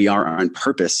forget who we are on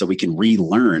purpose so we can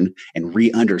relearn and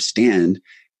re-understand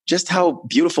just how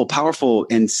beautiful, powerful,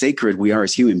 and sacred we are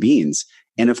as human beings.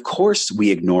 And of course, we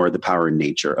ignore the power in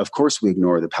nature. Of course, we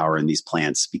ignore the power in these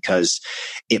plants because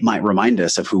it might remind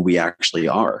us of who we actually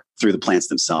are through the plants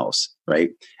themselves, right?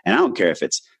 And I don't care if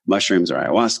it's mushrooms or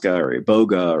ayahuasca or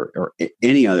iboga or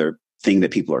any other thing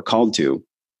that people are called to.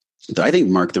 But I think,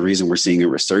 Mark, the reason we're seeing a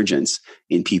resurgence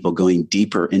in people going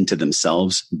deeper into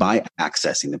themselves by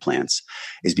accessing the plants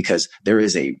is because there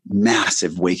is a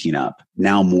massive waking up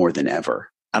now more than ever.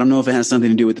 I don't know if it has something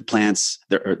to do with the plants,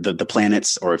 the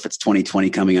planets, or if it's 2020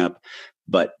 coming up.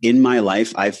 But in my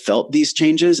life, I've felt these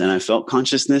changes, and I felt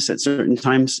consciousness at certain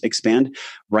times expand.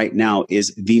 Right now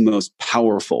is the most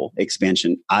powerful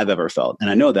expansion I've ever felt. And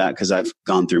I know that because I've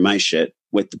gone through my shit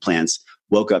with the plants,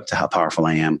 woke up to how powerful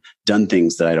I am, done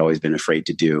things that I'd always been afraid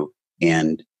to do,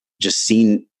 and just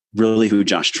seen really who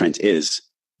Josh Trent is.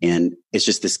 And it's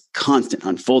just this constant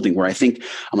unfolding where I think,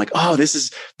 I'm like, oh, this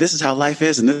is how life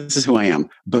is, and this is who I am.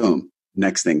 Boom.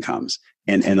 Next thing comes.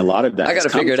 And a lot of that. I got to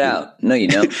figure it out. No, you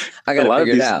don't. I got to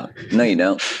figure it out. No, you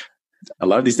don't. A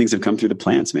lot of these things have come through the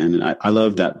plants, man. And I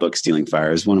love that book, Stealing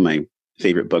Fire. It's one of my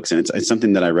favorite books. And it's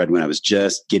something that I read when I was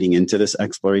just getting into this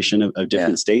exploration of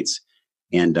different states.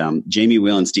 And Jamie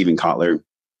Wheal and Stephen Kotler,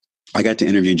 I got to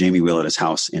interview Jamie Wheal at his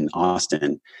house in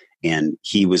Austin. And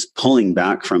he was pulling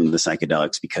back from the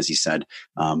psychedelics because he said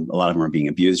a lot of them are being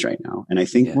abused right now. And I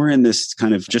think we're in this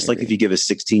kind of, just like if you give a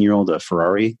 16-year-old a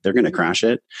Ferrari, they're going to crash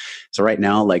it. So right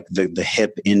now, like the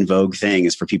hip in vogue thing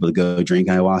is for people to go drink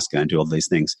ayahuasca and do all these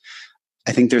things.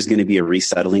 I think there's going to be a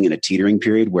resettling and a teetering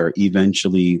period where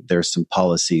eventually there's some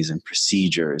policies and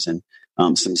procedures and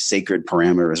some sacred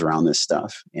parameters around this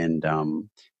stuff. And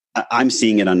I'm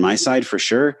seeing it on my side for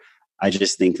sure. I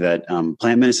just think that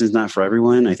plant medicine is not for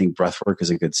everyone. I think breath work is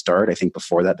a good start. I think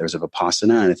before that, there's a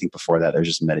Vipassana. And I think before that, there's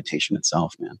just meditation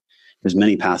itself, man. There's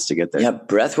many paths to get there. Yeah,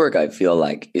 breath work, I feel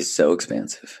like, is so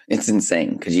expansive. It's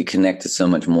insane because you connect to so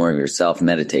much more of yourself.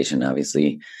 Meditation,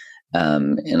 obviously.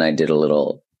 And I did a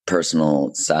little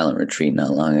personal silent retreat not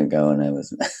long ago, and I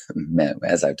was met,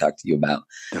 as I've talked to you about.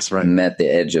 That's right. Met the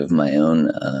edge of my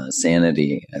own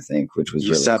sanity, I think, which was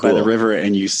really cool. You sat by the river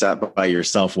and you sat by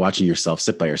yourself, watching yourself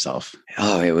sit by yourself.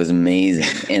 Oh, it was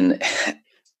amazing. And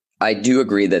I do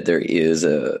agree that there is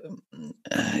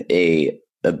a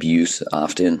abuse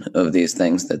often of these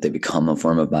things, that they become a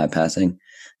form of bypassing,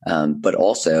 but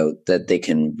also that they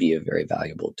can be a very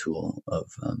valuable tool of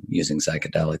using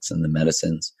psychedelics and the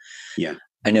medicines. Yeah.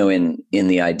 I know in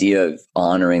the idea of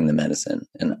honoring the medicine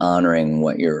and honoring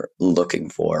what you're looking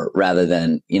for, rather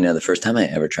than, the first time I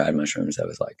ever tried mushrooms, I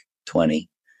was like 20.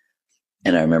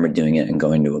 And I remember doing it and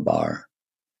going to a bar,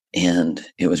 and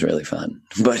it was really fun,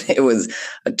 but it was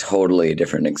a totally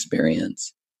different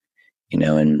experience,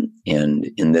 and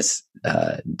in this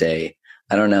day,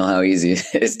 I don't know how easy it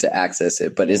is to access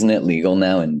it, but isn't it legal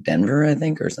now in Denver, I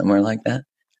think, or somewhere like that?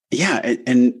 Yeah.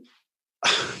 And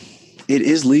it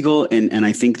is legal. And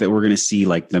I think that we're going to see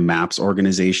like the MAPS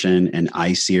organization and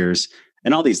ICEERS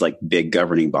and all these like big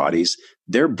governing bodies,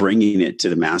 they're bringing it to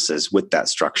the masses with that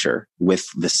structure, with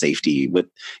the safety, with,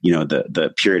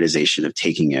 the periodization of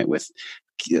taking it, with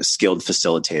skilled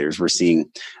facilitators. We're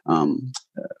seeing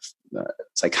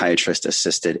psychiatrist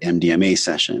assisted MDMA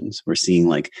sessions. We're seeing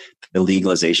like the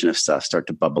legalization of stuff start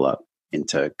to bubble up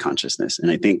into consciousness. And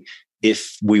I think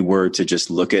if we were to just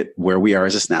look at where we are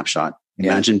as a snapshot,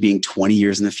 imagine being 20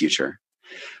 years in the future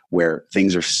where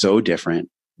things are so different.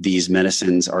 These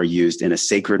medicines are used in a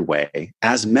sacred way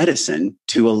as medicine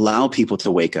to allow people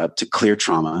to wake up, to clear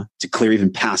trauma, to clear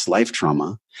even past life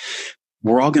trauma.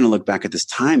 We're all going to look back at this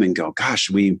time and go,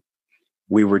 gosh, we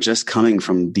were just coming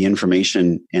from the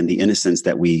information and the innocence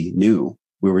that we knew.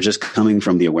 We were just coming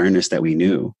from the awareness that we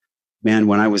knew. Man,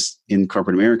 when I was in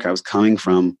corporate America, I was coming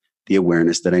from the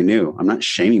awareness that I knew. I'm not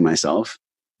shaming myself.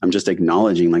 I'm just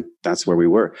acknowledging like that's where we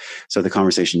were. So the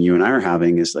conversation you and I are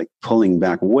having is like pulling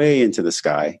back way into the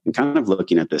sky and kind of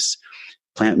looking at this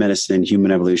plant medicine,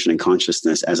 human evolution, and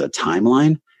consciousness as a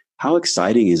timeline. How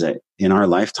exciting is it in our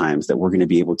lifetimes that we're going to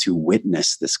be able to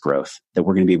witness this growth, that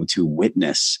we're going to be able to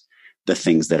witness the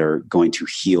things that are going to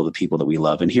heal the people that we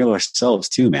love and heal ourselves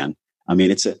too, man. I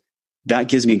mean, that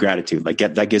gives me gratitude. Like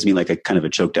that gives me like a kind of a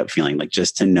choked up feeling, like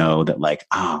just to know that like,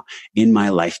 in my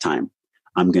lifetime,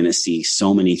 I'm going to see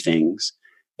so many things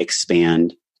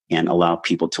expand and allow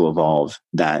people to evolve.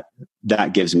 That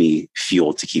gives me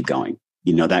fuel to keep going.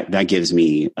 That gives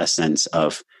me a sense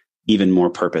of even more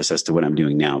purpose as to what I'm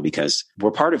doing now, because we're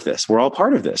part of this. We're all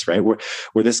part of this, right? We're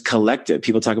this collective.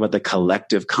 People talk about the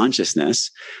collective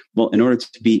consciousness. Well, in order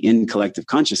to be in collective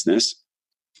consciousness,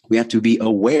 we have to be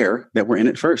aware that we're in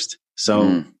it first.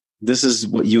 So this is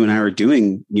what you and I are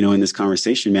doing, in this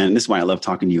conversation, man. And this is why I love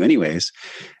talking to you anyways,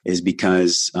 is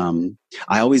because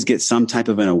I always get some type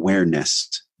of an awareness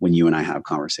when you and I have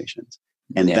conversations.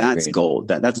 And that's great. Gold.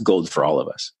 That's gold for all of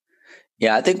us.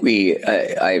 Yeah, I think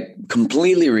I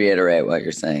completely reiterate what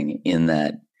you're saying in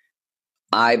that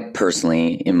I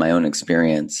personally, in my own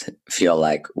experience, feel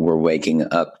like we're waking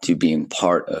up to being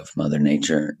part of Mother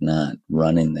Nature, not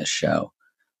running this show.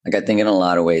 Like, I think in a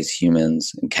lot of ways,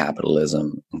 humans and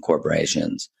capitalism and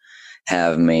corporations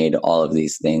have made all of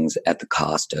these things at the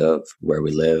cost of where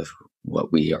we live,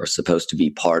 what we are supposed to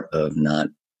be part of,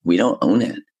 we don't own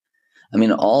it. I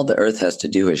mean, all the earth has to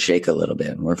do is shake a little bit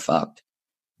and we're fucked,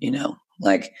 and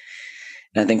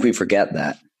I think we forget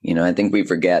that, I think we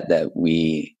forget that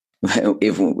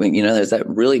there's that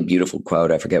really beautiful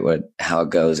quote. I forget how it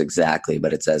goes exactly,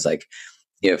 but it says like,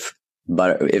 if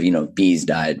bees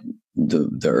died, the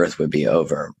earth would be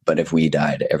over, but if we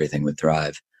died, everything would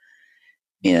thrive.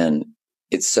 And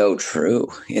it's so true.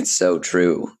 It's so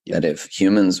true that if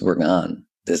humans were gone,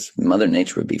 this Mother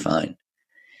Nature would be fine.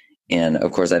 And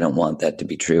of course, I don't want that to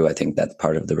be true. I think that's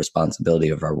part of the responsibility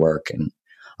of our work. And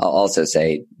I'll also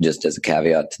say, just as a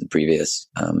caveat to the previous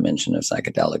mention of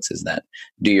psychedelics, is that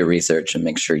do your research and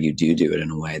make sure you do it in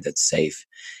a way that's safe.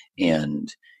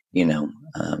 And,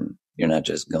 you're not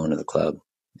just going to the club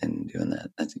and doing that.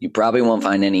 You probably won't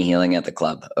find any healing at the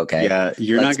club. Okay. Yeah. Let's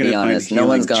not going to be honest. No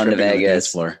one's gone to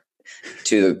Vegas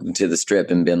to the strip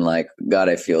and been like, God,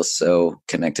 I feel so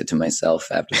connected to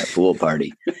myself after that pool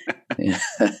party.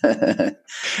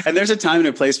 And there's a time and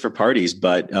a place for parties,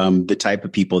 but the type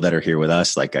of people that are here with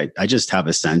us, like I just have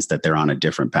a sense that they're on a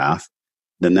different path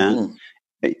than that.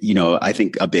 I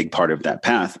think a big part of that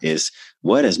path is,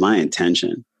 what is my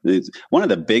intention? One of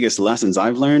the biggest lessons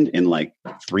I've learned in like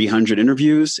 300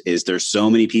 interviews is there's so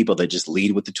many people that just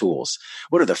lead with the tools.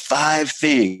 What are the 5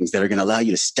 things that are going to allow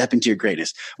you to step into your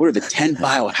greatness? What are the 10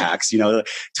 biohacks?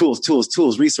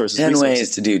 Tools, resources. 10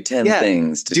 ways to do 10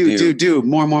 things. Do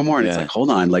more. And it's like,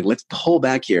 hold on, like let's pull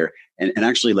back here. And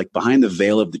actually, like behind the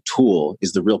veil of the tool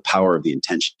is the real power of the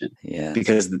intention. Yeah.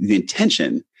 Because the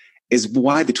intention is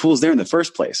why the tool is there in the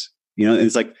first place. And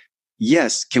it's like,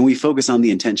 yes, can we focus on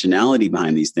the intentionality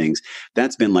behind these things?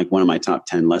 That's been like one of my top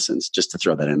 10 lessons, just to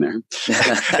throw that in there.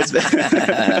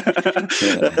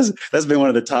 That's been one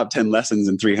of the top 10 lessons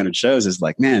in 300 shows is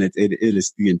like, man, it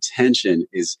is, the intention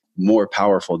is more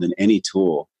powerful than any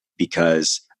tool,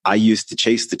 because I used to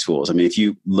chase the tools. I mean, if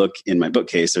you look in my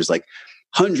bookcase, there's like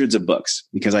hundreds of books,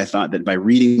 because I thought that by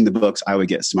reading the books, I would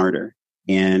get smarter.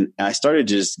 And I started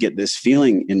to just get this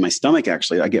feeling in my stomach.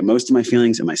 Actually, I get most of my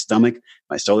feelings in my stomach,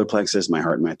 my solar plexus, my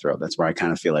heart, and my throat. That's where I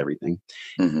kind of feel everything.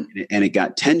 Mm-hmm. And it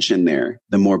got tension there.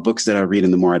 The more books that I read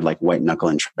and the more I'd like white knuckle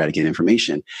and try to get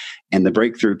information. And the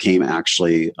breakthrough came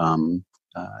actually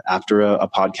after a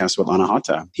podcast with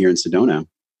Anahata here in Sedona.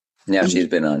 Yeah, she's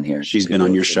been on here. She's been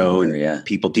on your show, and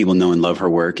people know and love her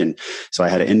work. And so I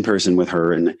had an in-person with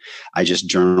her, and I just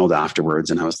journaled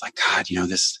afterwards. And I was like, God,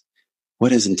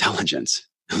 what is intelligence?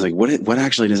 I was like, what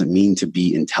actually does it mean to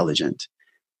be intelligent?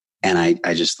 And I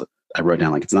wrote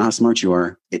down, like, it's not how smart you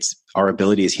are. It's our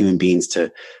ability as human beings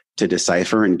to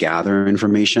decipher and gather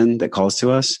information that calls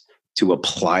to us, to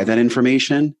apply that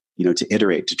information, to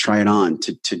iterate, to try it on,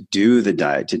 to do the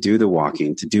diet, to do the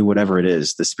walking, to do whatever it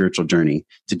is, the spiritual journey,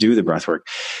 to do the breath work.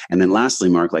 And then lastly,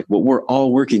 Mark, like what we're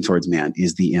all working towards, man,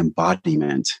 is the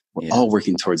embodiment. We're all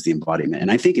working towards the embodiment. And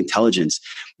I think intelligence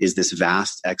is this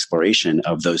vast exploration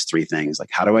of those 3 things. Like,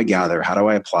 how do I gather? How do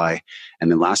I apply? And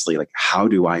then lastly, like, how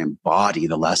do I embody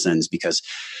the lessons? Because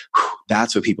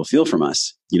that's what people feel from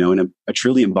us. In a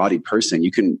truly embodied person,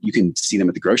 you can see them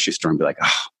at the grocery store and be like,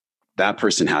 that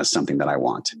person has something that I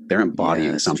want. They're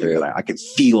embodying something that I can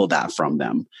feel that from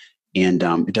them. And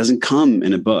it doesn't come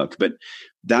in a book, but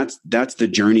that's the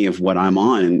journey of what I'm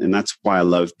on. And that's why I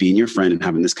love being your friend and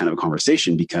having this kind of a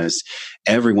conversation, because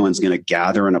everyone's going to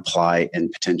gather and apply and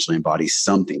potentially embody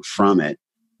something from it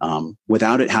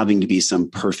without it having to be some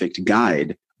perfect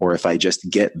guide. Or if I just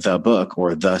get the book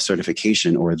or the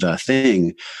certification or the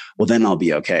thing, well, then I'll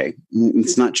be okay.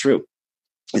 It's not true.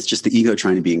 It's just the ego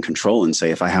trying to be in control and say,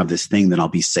 if I have this thing, then I'll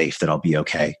be safe, that I'll be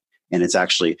okay. And it's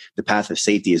actually the path of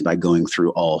safety is by going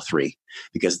through all 3,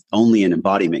 because only in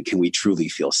embodiment can we truly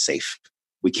feel safe.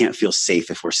 We can't feel safe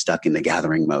if we're stuck in the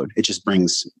gathering mode. It just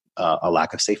brings a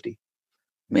lack of safety.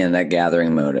 Man, that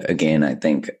gathering mode, again, I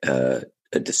think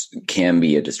can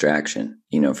be a distraction,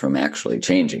 from actually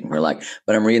changing. We're like,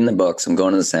 but I'm reading the books, I'm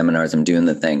going to the seminars, I'm doing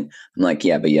the thing. I'm like,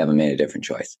 yeah, but you haven't made a different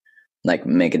choice. Like,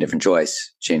 make a different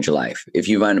choice, change your life. If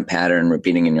you find a pattern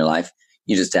repeating in your life,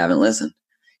 you just haven't listened.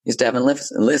 You just haven't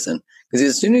listened. Because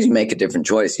as soon as you make a different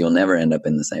choice, you'll never end up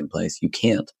in the same place. You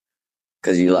can't.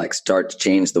 Because you start to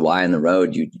change the why in the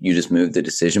road. You just move the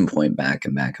decision point back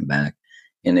and back and back.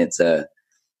 And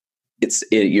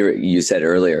you said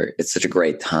earlier, it's such a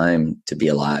great time to be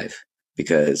alive,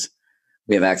 because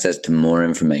we have access to more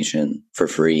information for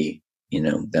free,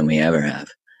 than we ever have.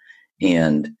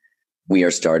 And we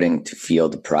are starting to feel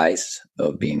the price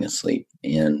of being asleep.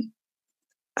 And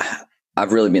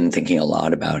I've really been thinking a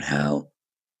lot about how,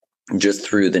 just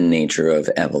through the nature of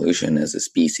evolution as a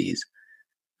species,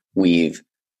 it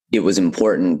was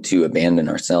important to abandon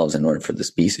ourselves in order for the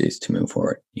species to move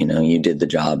forward. You did the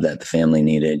job that the family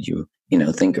needed.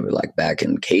 Think of it like back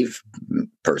in cave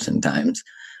person times.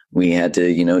 We had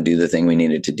to, do the thing we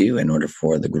needed to do in order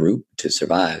for the group to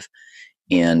survive.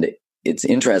 And it's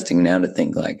interesting now to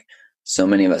think, like, so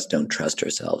many of us don't trust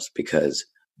ourselves because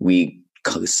we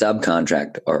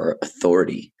subcontract our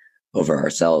authority over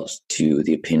ourselves to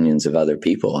the opinions of other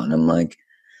people. And I'm like,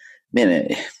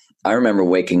 man, I remember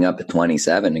waking up at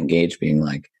 27 engaged, being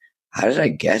like, how did I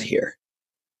get here?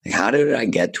 Like, how did I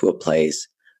get to a place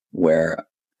where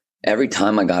every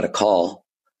time I got a call,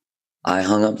 I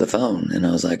hung up the phone and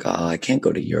I was like, oh, I can't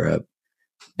go to Europe.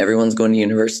 Everyone's going to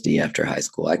university after high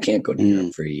school. I can't go to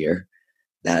Europe for a year.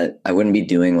 That I wouldn't be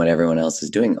doing what everyone else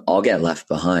is doing. I'll get left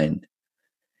behind.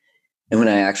 And when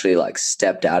I actually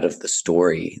stepped out of the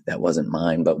story that wasn't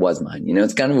mine, but was mine,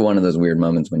 it's kind of one of those weird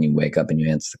moments when you wake up and you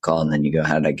answer the call and then you go,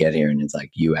 how did I get here? And it's like,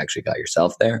 you actually got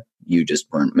yourself there. You just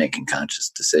weren't making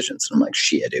conscious decisions. And I'm like,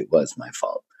 shit, it was my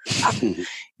fault,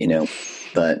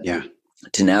 but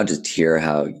to now just hear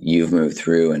how you've moved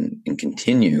through and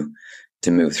continue to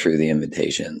move through the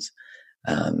invitations.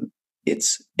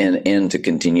 and to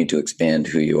continue to expand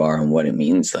who you are and what it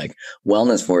means. Like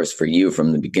wellness for you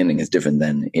from the beginning is different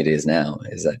than it is now.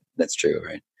 That's true,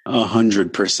 right?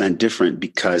 100% different,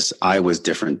 because I was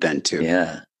different then too.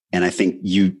 Yeah. And I think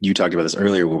you talked about this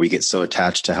earlier, where we get so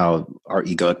attached to how our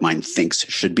egoic mind thinks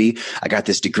should be. I got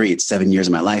this degree. It's 7 years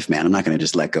of my life, man. I'm not going to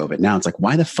just let go of it now. It's like,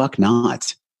 why the fuck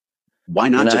not? Why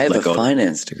not just let go? I have a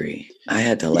finance degree. I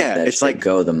had to let that shit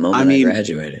go the moment I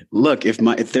graduated. Look, if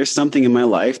there's something in my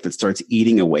life that starts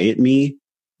eating away at me,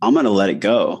 I'm going to let it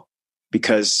go,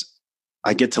 because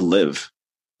I get to live.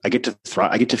 I get to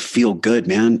thrive. I get to feel good,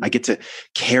 man. I get to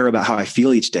care about how I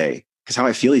feel each day. Because how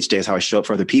I feel each day is how I show up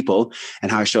for other people,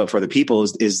 and how I show up for other people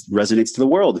is resonates to the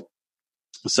world.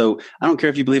 So I don't care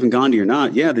if you believe in Gandhi or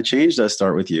not. Yeah, the change does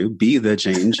start with you. Be the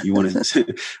change you want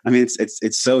to. I mean,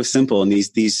 it's so simple. And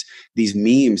these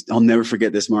memes, I'll never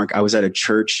forget this, Mark. I was at a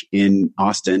church in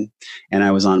Austin, and I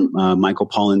was on Michael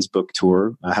Pollan's book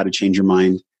tour, How to Change Your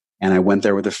Mind. And I went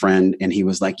there with a friend, and he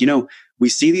was like, we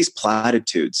see these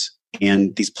platitudes,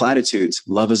 and these platitudes,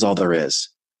 love is all there is.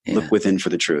 Yeah. Look within for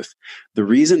the truth. The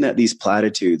reason that these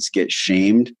platitudes get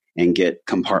shamed and get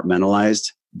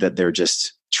compartmentalized, that they're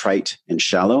just trite and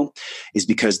shallow, is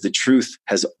because the truth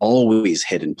has always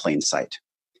hid in plain sight.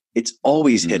 It's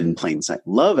always hid in plain sight.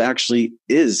 Love actually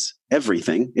is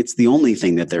everything. It's the only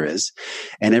thing that there is.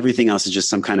 And everything else is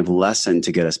just some kind of lesson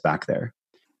to get us back there.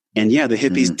 And yeah, the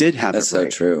hippies did have That's it right.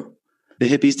 That's so true. The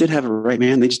hippies did have it right,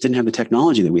 man. They just didn't have the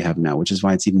technology that we have now, which is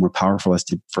why it's even more powerful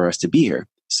for us to be here.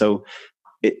 So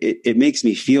it makes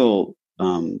me feel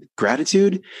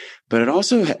gratitude, but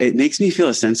it makes me feel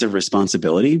a sense of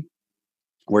responsibility,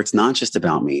 where it's not just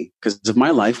about me. Because if my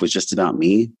life was just about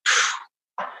me,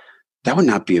 that would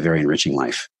not be a very enriching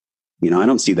life. I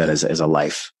don't see that as a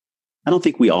life. I don't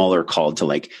think we all are called to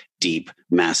like deep,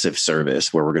 massive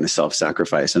service where we're going to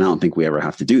self-sacrifice. And I don't think we ever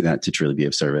have to do that to truly be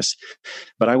of service.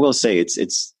 But I will say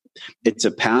it's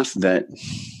a path that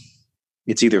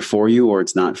it's either for you or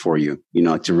it's not for you,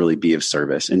 to really be of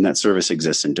service. And that service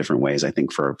exists in different ways, I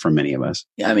think, for many of us.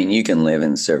 Yeah, I mean, you can live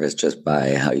in service just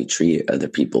by how you treat other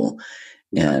people.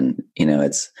 And,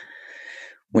 it's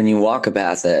when you walk a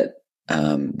path that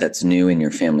that's new in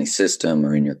your family system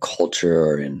or in your culture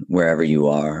or in wherever you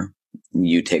are,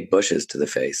 you take bushes to the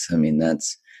face. I mean,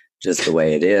 that's just the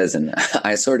way it is. And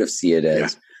I sort of see it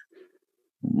as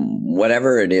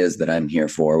whatever it is that I'm here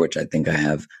for, which I think I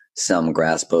have some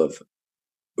grasp of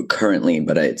currently,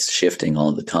 but it's shifting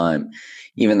all the time.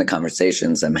 Even the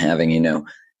conversations I'm having,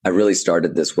 I really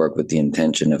started this work with the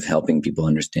intention of helping people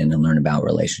understand and learn about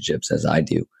relationships as I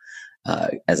do,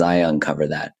 as I uncover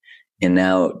that. And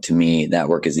now to me, that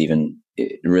work is even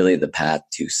really the path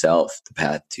to self, the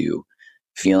path to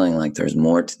feeling like there's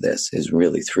more to this is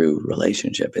really through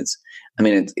relationship.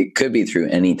 It could be through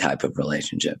any type of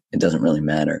relationship. It doesn't really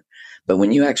matter. But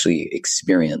when you actually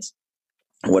experience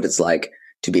what it's like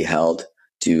to be held,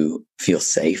 to feel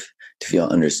safe, to feel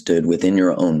understood within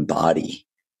your own body,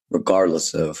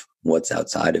 regardless of what's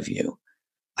outside of you,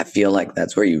 I feel like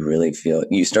that's where you really feel,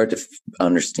 you start to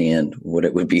understand what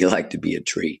it would be like to be a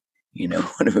tree,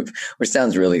 which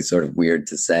sounds really sort of weird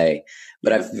to say,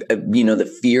 but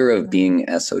the fear of being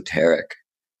esoteric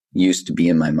used to be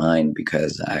in my mind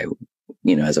because I,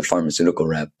 as a pharmaceutical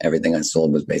rep, everything I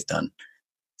sold was based on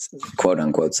quote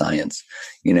unquote science,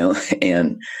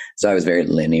 and so I was very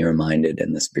linear minded,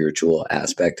 and the spiritual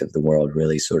aspect of the world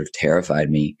really sort of terrified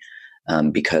me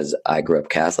because I grew up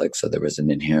Catholic. So there was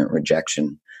an inherent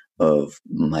rejection of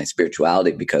my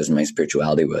spirituality because my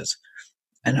spirituality was,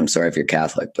 and I'm sorry if you're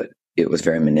Catholic, but it was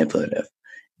very manipulative.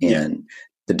 And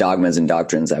the dogmas and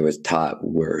doctrines I was taught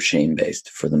were shame-based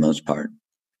for the most part.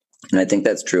 And I think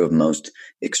that's true of most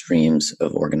extremes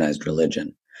of organized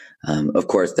religion. Of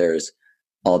course, there's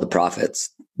all the prophets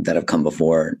that have come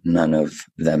before. None of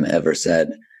them ever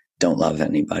said, don't love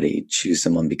anybody, choose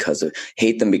someone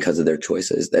hate them because of their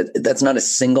choices. That's not a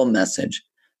single message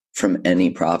from any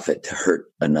prophet to hurt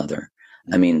another.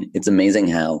 I mean, it's amazing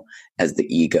how, as the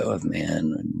ego of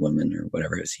man and woman or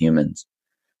whatever, as humans,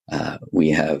 we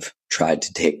have tried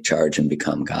to take charge and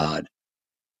become God.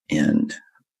 And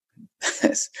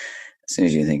as soon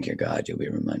as you think you're God, you'll be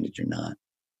reminded you're not.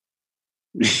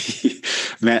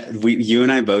 Matt, you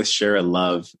and I both share a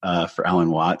love for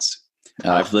Alan Watts.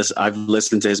 I've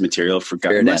listened to his material for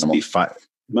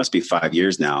must be 5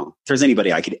 years now. If there's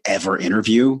anybody I could ever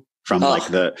interview from like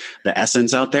the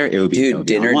essence out there, it would be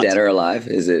Dinner, Dead or Alive.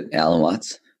 Is it Alan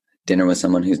Watts? Dinner with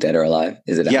someone who's dead or alive.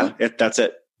 Is it? Alan? Yeah, that's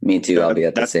it. Me too. I'll be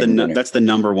at the same dinner. That's the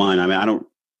number one. I mean,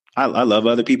 I love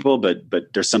other people, but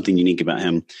there's something unique about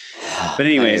him. But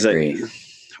anyways,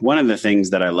 one of the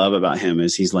things that I love about him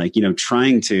is he's like,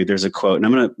 trying to, there's a quote, and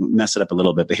I'm going to mess it up a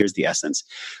little bit, but here's the essence.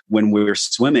 When we're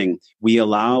swimming, we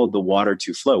allow the water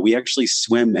to flow. We actually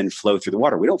swim and flow through the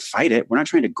water. We don't fight it. We're not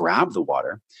trying to grab the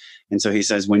water. And so he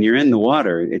says, when you're in the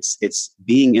water, it's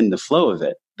being in the flow of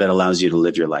it that allows you to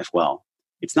live your life well.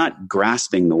 It's not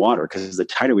grasping the water, because the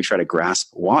tighter we try to grasp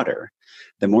water,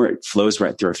 the more it flows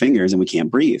right through our fingers and we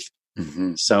can't breathe.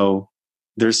 Mm-hmm. So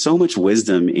there's so much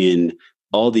wisdom in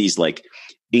all these like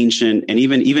ancient, and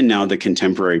even now the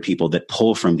contemporary people that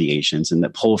pull from the ancients and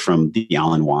that pull from the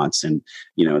Alan Watts and,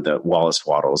 the Wallace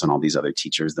Wattles and all these other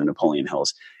teachers, the Napoleon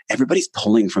Hills. Everybody's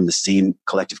pulling from the same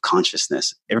collective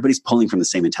consciousness. Everybody's pulling from the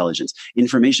same intelligence.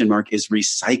 Information, Mark, is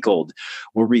recycled.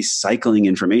 We're recycling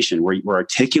information. We're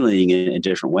articulating it in a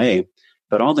different way.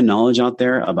 But all the knowledge out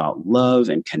there about love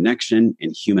and connection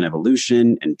and human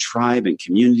evolution and tribe and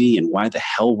community and why the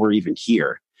hell we're even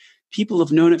here, people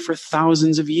have known it for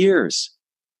thousands of years.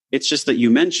 It's just that you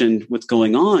mentioned what's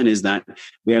going on is that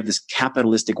we have this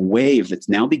capitalistic wave that's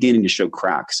now beginning to show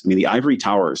cracks. I mean, the ivory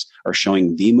towers are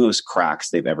showing the most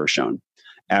cracks they've ever shown.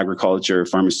 Agriculture,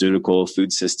 pharmaceutical,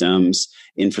 food systems,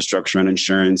 infrastructure and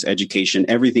insurance, education,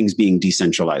 everything's being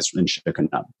decentralized and shaken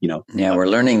up, Yeah, we're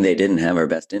learning they didn't have our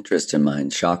best interests in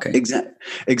mind. Shocking.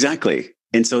 Exactly.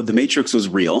 And so the Matrix was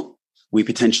real. We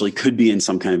potentially could be in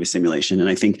some kind of a simulation. And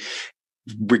I think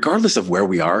regardless of where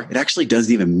we are, it actually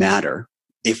doesn't even matter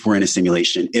if we're in a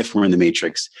simulation, if we're in the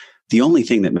Matrix. The only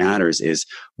thing that matters is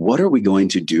what are we going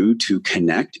to do to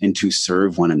connect and to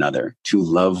serve one another, to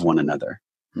love one another?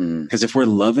 Because if we're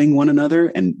loving one another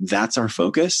and that's our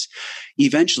focus,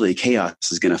 eventually chaos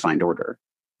is going to find order.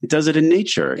 It does it in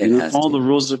nature. Follow the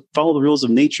rules of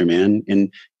nature, man.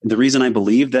 And the reason I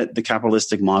believe that the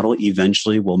capitalistic model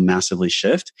eventually will massively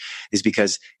shift is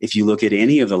because if you look at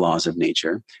any of the laws of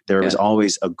nature, there is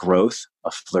always a growth,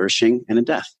 a flourishing, and a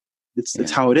death.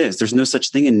 It's how it is. There's no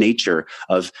such thing in nature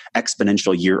of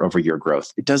exponential year over year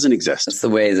growth. It doesn't exist. That's the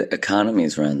way the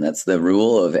economies run. That's the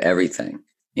rule of everything,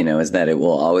 is that it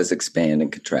will always expand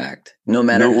and contract. No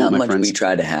matter how much we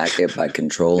try to hack it by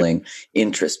controlling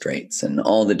interest rates and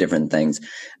all the different things. I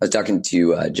was talking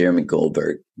to Jeremy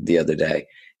Goldberg the other day,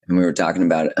 and we were talking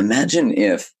about, imagine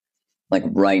if like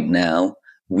right now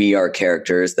we are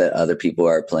characters that other people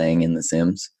are playing in The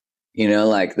Sims.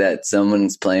 Like that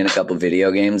someone's playing a couple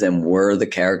video games and we're the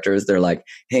characters. They're like,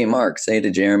 hey, Mark, say to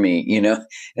Jeremy, it's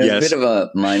a bit of a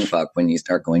mind fuck when you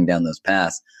start going down those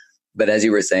paths. But as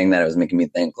you were saying that, it was making me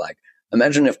think like,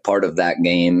 imagine if part of that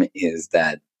game is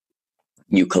that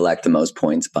you collect the most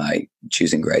points by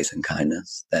choosing grace and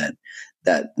kindness,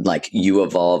 that like you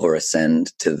evolve or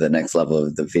ascend to the next level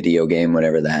of the video game,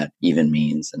 whatever that even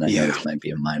means. And I know this might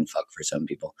be a mind fuck for some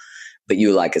people, but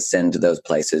you like ascend to those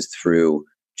places through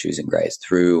choosing grace,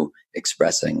 through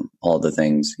expressing all the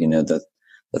things, the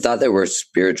thought that we're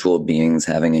spiritual beings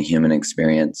having a human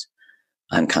experience.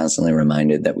 I'm constantly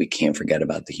reminded that we can't forget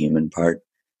about the human part.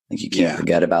 Like you can't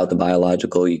forget about the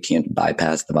biological. You can't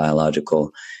bypass the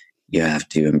biological. You have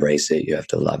to embrace it. You have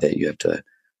to love it. You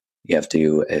have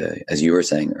to, as you were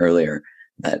saying earlier,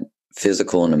 that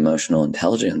physical and emotional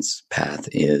intelligence path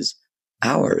is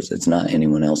ours. It's not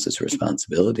anyone else's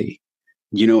responsibility.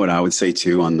 You know what I would say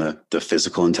too on the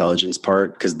physical intelligence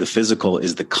part, because the physical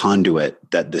is the conduit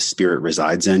that the spirit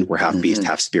resides in. We're half beast,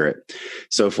 half spirit.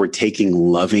 So if we're taking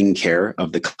loving care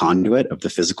of the conduit of the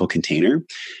physical container,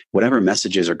 whatever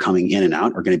messages are coming in and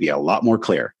out are going to be a lot more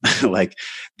clear. Like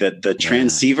the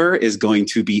transceiver is going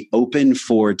to be open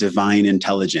for divine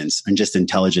intelligence and just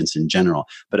intelligence in general.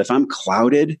 But if I'm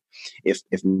clouded, if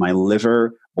my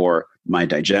liver or my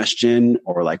digestion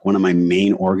or like one of my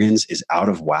main organs is out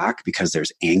of whack because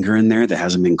there's anger in there that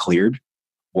hasn't been cleared,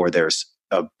 or there's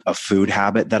a food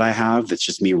habit that I have that's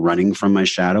just me running from my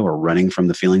shadow or running from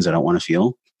the feelings I don't want to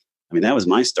feel. I mean, that was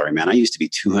my story, man. I used to be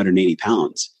 280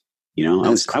 pounds.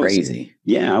 That's crazy.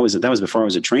 That was before I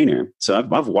was a trainer. So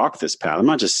I've walked this path. I'm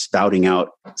not just spouting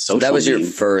out social. So that was your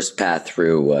first path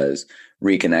through, was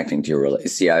reconnecting to your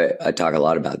relationship. See, I talk a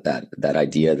lot about that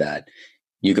idea that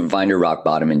you can find your rock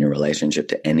bottom in your relationship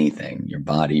to anything, your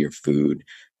body, your food,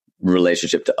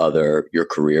 relationship to other, your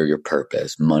career, your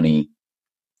purpose, money.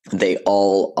 They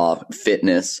all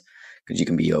fitness, because you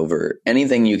can be over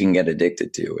anything you can get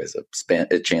addicted to is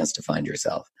a chance to find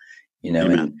yourself,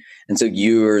 and so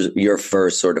your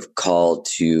first sort of call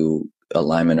to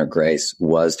alignment or grace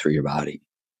was through your body.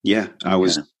 Yeah. I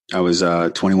was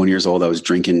 21 years old. I was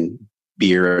drinking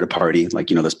beer at a party, like,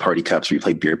 those party cups where you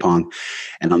play beer pong.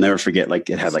 And I'll never forget, like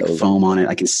it had like foam on it.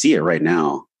 I can see it right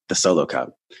now, the Solo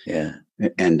cup. Yeah.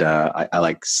 And I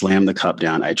like slammed the cup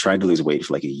down. I tried to lose weight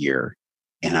for like a year.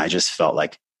 And I just felt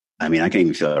like, I can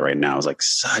even feel it right now. It was like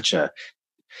such a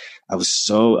I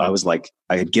was like,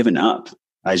 I had given up.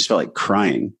 I just felt like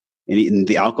crying, and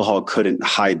the alcohol couldn't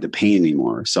hide the pain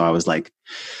anymore. So I was like,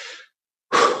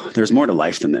 there's more to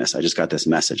life than this. I just got this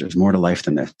message. There's more to life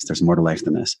than this. There's more to life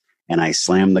than this. And I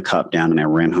slammed the cup down and I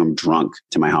ran home drunk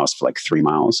to my house for like 3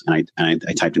 miles. And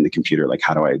I typed in the computer, like,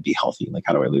 how do I be healthy? Like,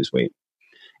 how do I lose weight?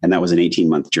 And that was an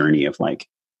 18-month journey of like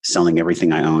selling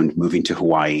everything I owned, moving to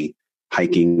Hawaii,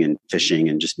 hiking and fishing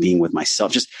and just being with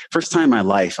myself. Just first time in my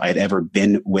life I had ever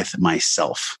been with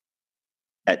myself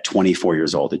at 24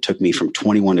 years old. It took me from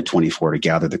 21 to 24 to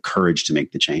gather the courage to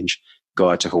make the change, go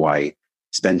out to Hawaii,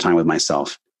 spend time with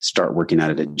myself, start working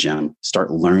out at a gym, start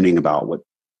learning about what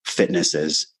fitness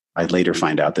is. I'd later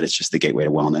find out that it's just the gateway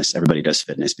to wellness. Everybody does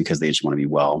fitness because they just want to be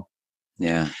well.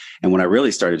 Yeah. And what I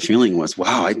really started feeling was,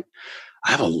 wow, I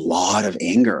have a lot of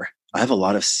anger. I have a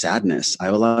lot of sadness. I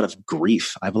have a lot of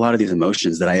grief. I have a lot of these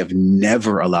emotions that I have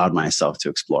never allowed myself to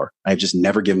explore. I've just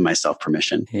never given myself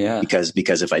permission. Yeah.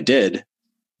 Because if I did,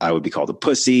 I would be called a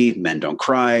pussy. Men don't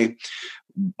cry.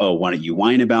 Oh, why don't you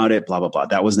whine about it? Blah, blah, blah.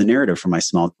 That was the narrative for my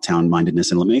small town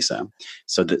mindedness in La Mesa.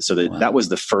 So that was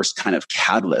the first kind of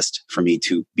catalyst for me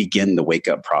to begin the wake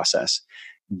up process.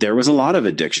 There was a lot of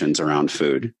addictions around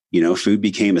food. Food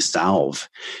became a salve.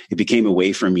 It became a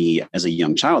way for me as a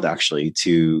young child, actually,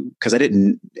 because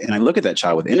and I look at that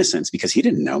child with innocence because he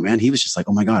didn't know, man. He was just like,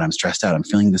 oh my God, I'm stressed out. I'm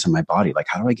feeling this in my body. Like,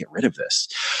 how do I get rid of this?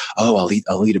 Oh, I'll eat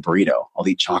a burrito. I'll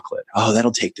eat chocolate. Oh,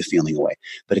 that'll take the feeling away.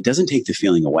 But it doesn't take the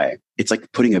feeling away. It's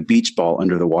like putting a beach ball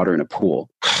under the water in a pool.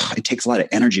 It takes a lot of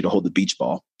energy to hold the beach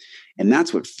ball. And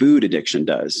that's what food addiction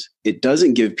does. It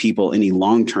doesn't give people any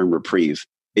long-term reprieve.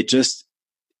 It just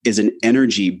is an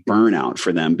energy burnout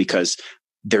for them because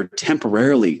they're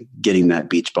temporarily getting that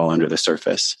beach ball under the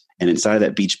surface. And inside of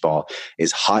that beach ball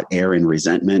is hot air and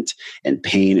resentment and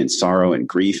pain and sorrow and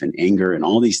grief and anger and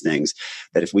all these things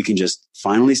that if we can just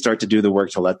finally start to do the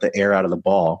work to let the air out of the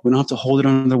ball, we don't have to hold it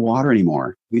under the water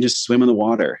anymore. We can just swim in the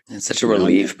water. It's such a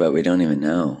relief, but we don't even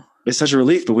know. It's such a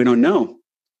relief, but we don't know.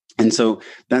 And so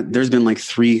that there's been like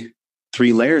three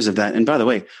layers of that. And by the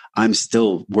way, I'm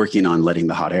still working on letting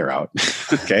the hot air out.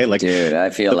 Okay. Like, dude, I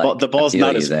feel like the ball's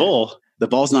not as full. The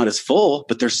ball's not as full,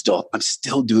 but I'm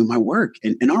still doing my work.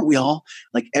 And aren't we all,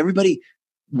 like, everybody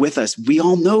with us, we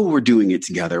all know we're doing it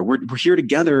together. We're here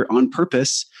together on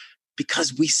purpose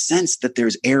because we sense that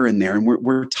there's air in there and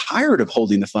we're tired of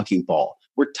holding the fucking ball.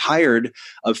 We're tired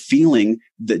of feeling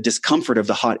the discomfort of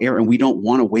the hot air, and we don't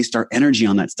want to waste our energy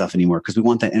on that stuff anymore because we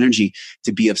want that energy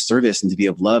to be of service and to be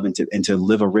of love and to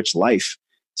live a rich life.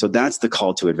 So that's the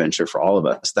call to adventure for all of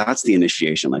us. That's the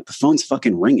initiation. Like, the phone's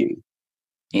fucking ringing.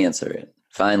 Answer it.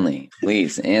 Finally,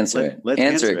 please answer it. Let's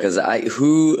answer it, because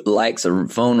who likes a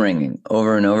phone ringing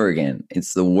over and over again?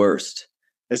 It's the worst.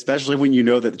 Especially when you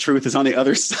know that the truth is on the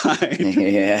other side.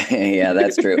 Yeah,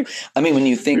 that's true. I mean, when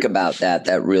you think about that,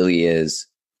 that really is,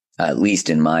 at least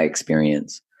in my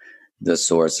experience, the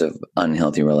source of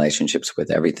unhealthy relationships with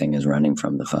everything is running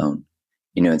from the phone.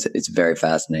 It's very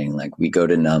fascinating. Like, we go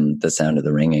to numb the sound of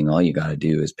the ringing. All you got to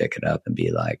do is pick it up and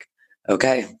be like,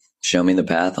 okay, show me the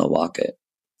path. I'll walk it.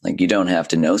 Like, you don't have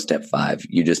to know step 5.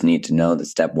 You just need to know that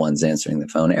step 1's answering the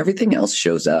phone. Everything else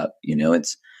shows up.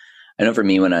 I know for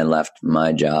me, when I left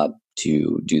my job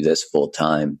to do this full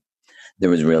time,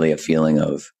 there was really a feeling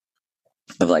of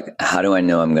like, how do I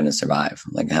know I'm going to survive?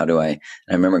 Like, I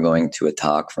remember going to a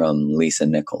talk from Lisa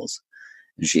Nichols,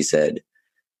 and she said,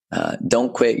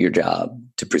 don't quit your job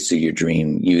to pursue your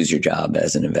dream. Use your job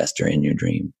as an investor in your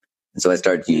dream. And so I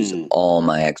started to use all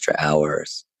my extra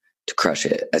hours to crush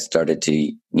it. I started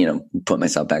to, put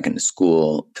myself back into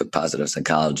school, took positive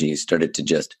psychology, started to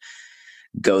just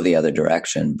go the other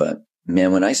direction. But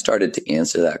man, when I started to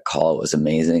answer that call, it was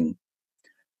amazing.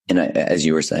 And as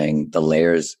you were saying,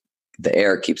 the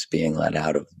air keeps being let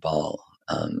out of the ball.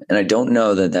 And I don't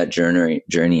know that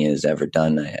journey is ever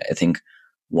done. I think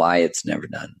why it's never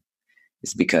done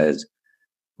is because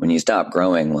when you stop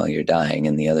growing while you're dying,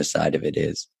 and the other side of it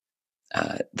is,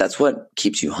 that's what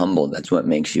keeps you humble. That's what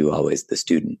makes you always the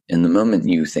student. And the moment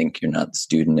you think you're not the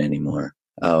student anymore,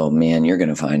 oh man, you're going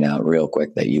to find out real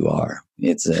quick that you are.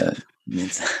 It's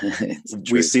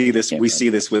we see this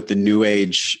with the new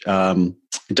age.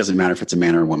 It doesn't matter if it's a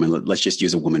man or a woman. Let's just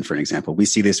use a woman for an example. We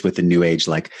see this with the new age,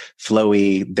 like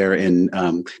flowy. They're in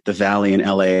the Valley in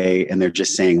LA, and they're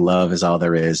just saying love is all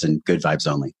there is and good vibes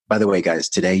only. By the way, guys,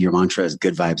 today your mantra is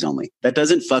good vibes only. That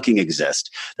doesn't fucking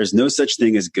exist. There's no such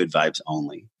thing as good vibes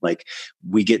only. Like,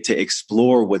 we get to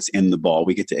explore what's in the ball.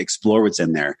 We get to explore what's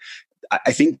in there.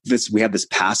 I think we have this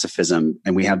pacifism,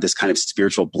 and we have this kind of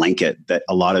spiritual blanket that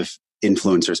a lot of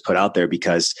influencers put out there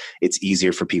because it's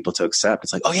easier for people to accept.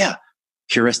 It's like, oh yeah,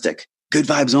 heuristic. Good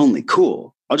vibes only.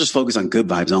 Cool. I'll just focus on good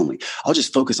vibes only. I'll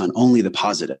just focus on only the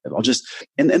positive.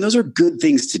 And those are good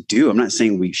things to do. I'm not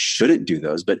saying we shouldn't do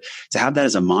those, but to have that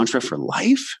as a mantra for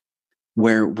life,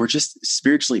 where we're just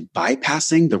spiritually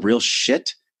bypassing the real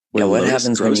shit. Yeah. What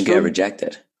happens when you get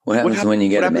rejected? What happens when you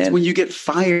get What happens when you get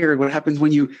fired? What happens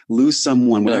when you lose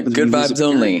someone? What happens good vibes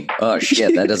only. Oh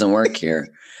shit, that doesn't work here.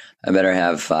 I better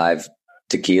have 5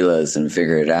 tequilas and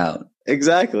figure it out.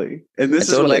 Exactly. And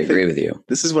this I totally agree with you.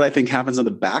 This is what I think happens on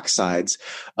the backsides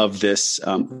of this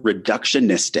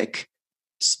reductionistic,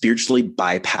 spiritually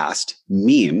bypassed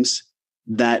memes.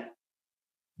 That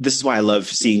this is why I love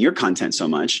seeing your content so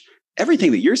much.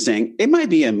 Everything that you're saying, it might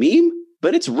be a meme,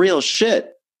 but it's real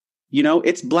shit.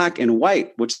 It's black and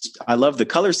white, which I love the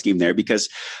color scheme there, because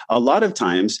a lot of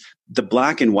times the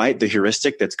black and white, the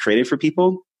heuristic that's created for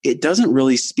people, it doesn't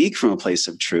really speak from a place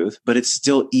of truth, but it's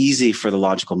still easy for the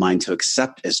logical mind to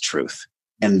accept as truth.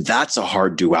 And that's a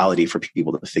hard duality for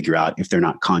people to figure out if they're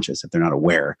not conscious, if they're not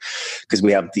aware, because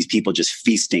we have these people just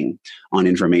feasting on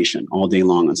information all day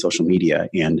long on social media.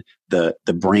 And the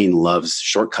brain loves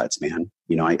shortcuts, man.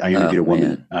 I interviewed a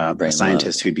woman, a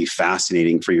scientist who'd be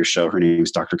fascinating for your show. Her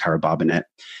name's Dr. Kara Bobinet,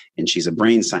 and she's a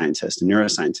brain scientist, a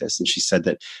neuroscientist. And she said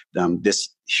that this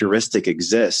heuristic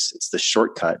exists. It's the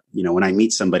shortcut. When I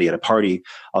meet somebody at a party,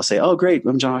 I'll say, "Oh, great.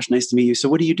 I'm Josh. Nice to meet you. So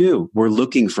what do you do?" We're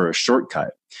looking for a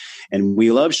shortcut. And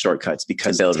we love shortcuts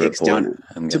because it takes down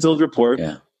to build rapport.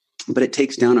 Yeah. But it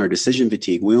takes down our decision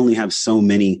fatigue. We only have so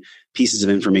many pieces of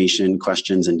information,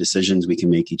 questions, and decisions we can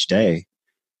make each day.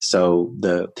 So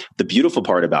the beautiful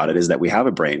part about it is that we have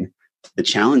a brain. The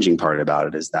challenging part about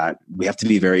it is that we have to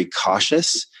be very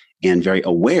cautious and very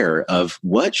aware of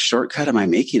what shortcut am I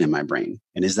making in my brain?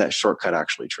 And is that shortcut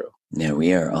actually true? Yeah,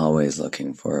 we are always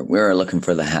looking for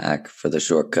the hack, for the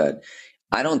shortcut.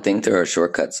 I don't think there are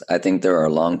shortcuts. I think there are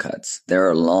long cuts. There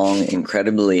are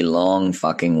incredibly long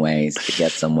fucking ways to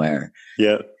get somewhere.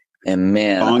 Yeah. And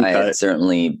man, I had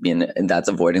certainly been, that's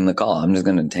avoiding the call. I'm just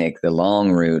going to take the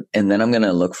long route, and then I'm going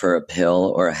to look for a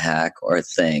pill or a hack or a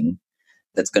thing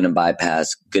that's going to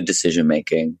bypass good decision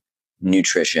making,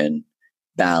 nutrition,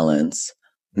 balance,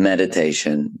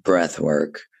 meditation, breath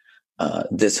work,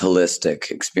 this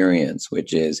holistic experience,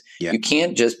 which is you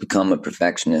can't just become a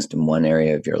perfectionist in one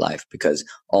area of your life, because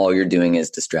all you're doing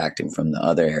is distracting from the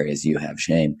other areas you have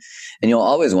shame. And you'll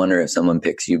always wonder if someone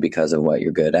picks you because of what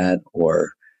you're good at,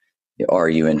 or are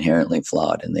you inherently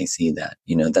flawed, and they see that.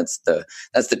 That's the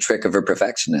trick of a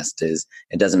perfectionist, is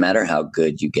it doesn't matter how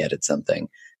good you get at something,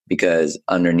 because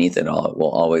underneath it all, it will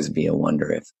always be a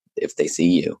wonder if they see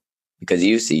you, because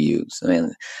you see you.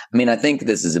 So, I think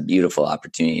this is a beautiful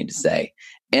opportunity to say,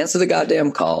 answer the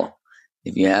goddamn call.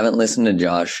 If you haven't listened to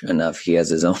Josh enough, he has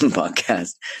his own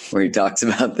podcast where he talks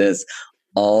about this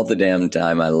all the damn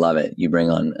time. I love it. You bring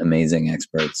on amazing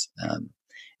experts, and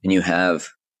you have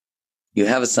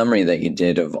a summary that you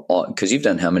did of all, because you've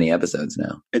done how many episodes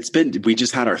now? We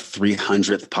just had our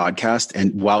 300th podcast.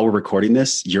 And while we're recording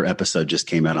this, your episode just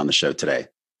came out on the show today.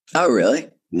 Oh, really?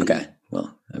 Mm-hmm. Okay.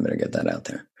 Well, I better get that out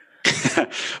there.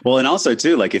 Well, and also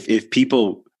too, like if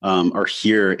people are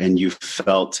here and you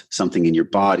felt something in your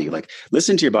body, like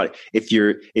listen to your body. If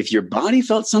your body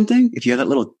felt something, if you have that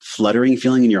little fluttering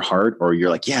feeling in your heart, or you're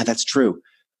like, yeah, that's true.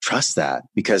 Trust that,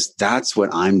 because that's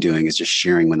what I'm doing, is just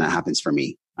sharing when that happens for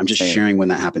me. I'm just sharing when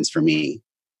that happens for me.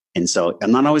 And so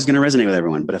I'm not always going to resonate with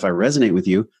everyone, but if I resonate with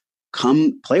you,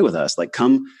 come play with us, like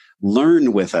come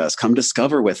learn with us, come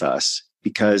discover with us,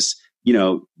 because,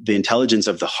 the intelligence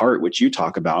of the heart, which you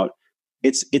talk about,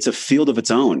 it's a field of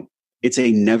its own. It's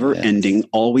a never ending,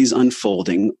 always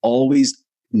unfolding, always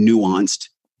nuanced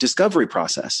discovery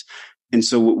process. And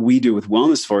so what we do with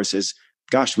Wellness Force is,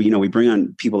 gosh, we bring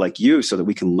on people like you so that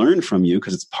we can learn from you,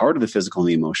 because it's part of the physical and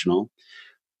the emotional.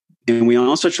 And we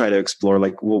also try to explore,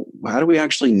 like, well, how do we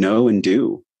actually know and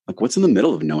do? Like, what's in the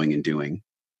middle of knowing and doing?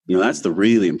 That's the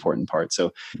really important part.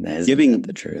 So giving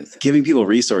people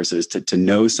resources to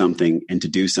know something and to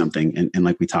do something. And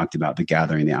like we talked about, the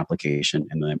gathering, the application,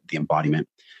 and the embodiment.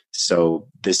 So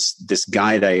this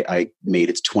guide I made,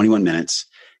 it's 21 minutes.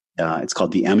 It's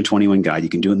called the M21 guide. You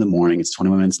can do it in the morning. It's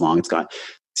 21 minutes long. It's got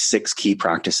 6 key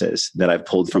practices that I've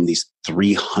pulled from these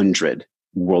 300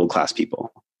 world-class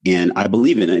people. And I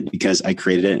believe in it because I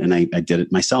created it, and I did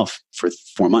it myself for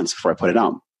 4 months before I put it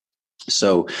out.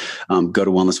 So go to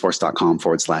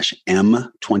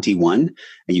wellnessforce.com/M21, and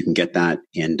you can get that.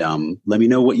 And let me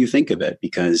know what you think of it,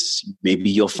 because maybe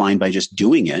you'll find by just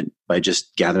doing it, by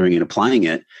just gathering and applying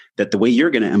it, that the way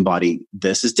you're going to embody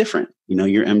this is different.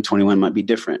 Your M21 might be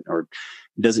different, or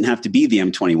it doesn't have to be the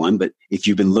M21. But if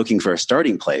you've been looking for a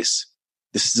starting place,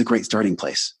 this is a great starting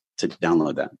place to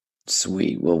download that.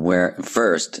 Sweet. Well,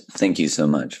 first, thank you so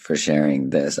much for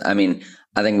sharing this. I mean,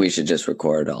 I think we should just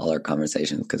record all our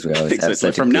conversations because we always have such a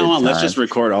good time. From now on, let's just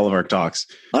record all of our talks.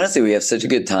 Honestly, we have such a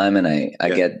good time, and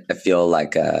I feel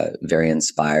like very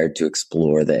inspired to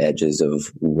explore the edges of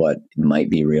what might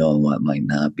be real and what might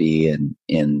not be,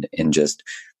 and just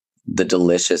the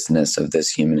deliciousness of this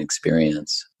human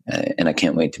experience. And I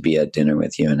can't wait to be at dinner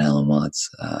with you and Alan Watts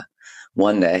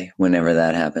one day, whenever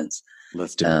that happens.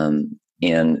 Let's do it.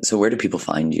 And so where do people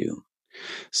find you?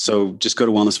 So just go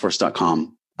to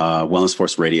wellnessforce.com. Wellness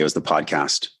Force Radio is the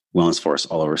podcast. Wellness Force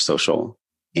all over social.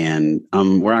 And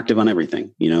we're active on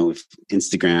everything, if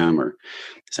Instagram, or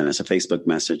send us a Facebook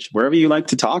message. Wherever you like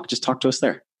to talk, just talk to us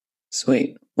there.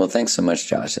 Sweet. Well, thanks so much,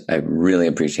 Josh. I really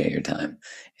appreciate your time.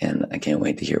 And I can't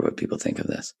wait to hear what people think of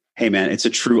this. Hey, man, it's a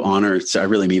true honor. I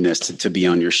really mean this to be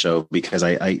on your show, because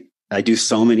I do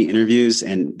so many interviews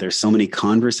and there's so many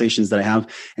conversations that I have,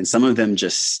 and some of them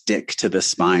just stick to the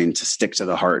spine, to stick to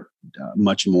the heart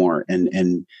much more.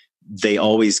 And they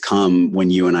always come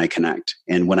when you and I connect.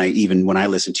 And when I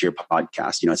listen to your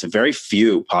podcast, it's a very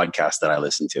few podcasts that I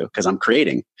listen to because I'm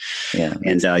creating. Yeah.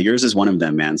 And yours is one of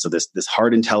them, man. So this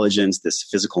heart intelligence, this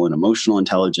physical and emotional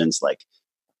intelligence, like,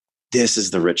 this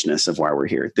is the richness of why we're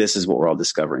here. This is what we're all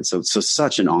discovering. So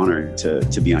such an honor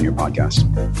to be on your podcast.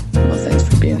 Well, thanks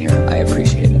for being here. I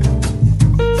appreciate it.